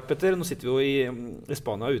fotballhold etter hvert, Petter. Nå sitter vi jo i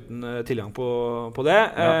Spania uten tilgang på det.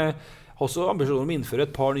 Også ambisjoner om å innføre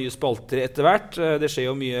et par nye spalter etter hvert. Det skjer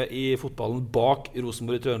jo mye i fotballen bak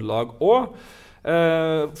Rosenborg i Trøndelag også.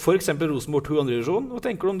 For eksempel Rosenborg 2 andre divisjon. Hva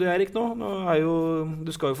tenker du om det, Erik, nå?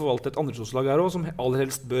 Du skal jo forvalte et andre divisjonslag her også, som aller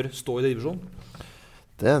helst bør stå i divisjon.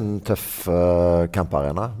 Det er en tøff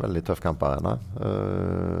kamparena, veldig tøff kamparena.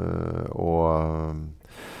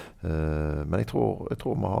 Men jeg tror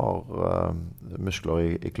vi har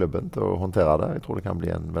muskler i klubben til å håndtere det. Jeg tror det kan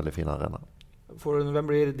bli en veldig fin arena. Hvem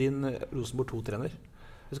blir din Rosenborg 2-trener?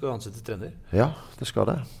 Vi skal jo ansette trener. Ja, det skal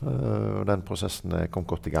det. Den prosessen er kommet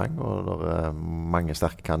godt i gang, og det er mange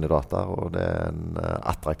sterke kandidater, og det er en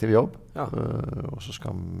attraktiv jobb. Ja. Og så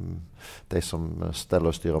skal de som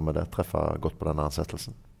steller og styrer med det, treffe godt på denne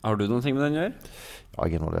ansettelsen. Har du noen ting med den å gjøre? Ja,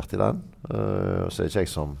 jeg er involvert i den. Så er det ikke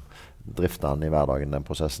jeg som drifter den i hverdagen, den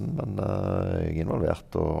prosessen, men jeg er involvert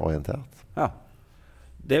og orientert. Ja.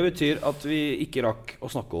 Det betyr at vi ikke rakk å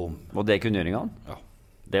snakke om. Var det kunngjøringene? Ja.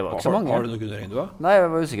 Det var ikke så mange. Har du noe kunngjøring du har? Nei,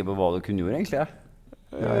 jeg var usikker på hva du kunngjorde egentlig.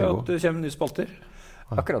 At det kommer nye spalter.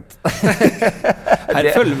 Akkurat. Her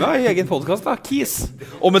følger med i egen podcast da, Kis.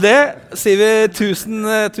 Og med det sier vi tusen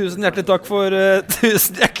hjertelig takk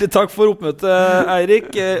for oppmøtet,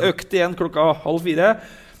 Eirik. Økt igjen 3:30.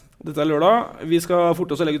 Dette er lørdag. Vi skal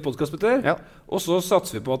forte oss å legge ut podcast, Petter. Ja. Og så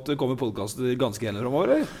satser vi på at det kommer podcaster ganske hele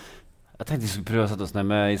fremover, eller? Jeg tenkte vi skulle prøve å sette oss ned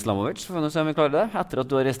med Islamovic, så får vi se om vi klarer det, etter at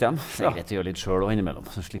du har reist hjem. Så det er greit å gjøre litt selv og innimellom,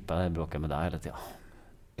 så slipper jeg bråket med deg hele tiden.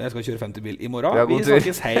 Jeg skal kjøre 50-bil i morgen. Ja, vi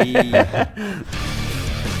snakkes, hei!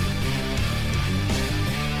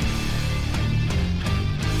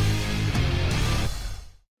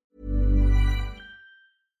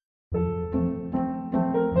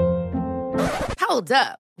 Hold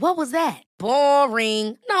up. What was that?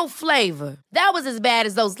 Boring. No flavor. That was as bad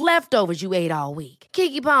as those leftovers you ate all week.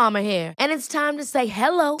 Keke Palmer here, and it's time to say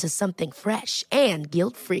hello to something fresh and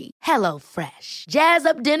guilt-free. Hello Fresh. Jazz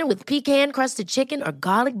up dinner with pecan-crusted chicken or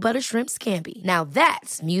garlic butter shrimp scampi. Now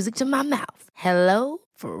that's music to my mouth. Hello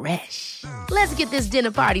Fresh. Let's get this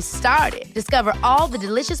dinner party started. Discover all the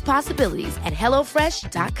delicious possibilities at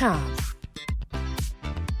HelloFresh.com.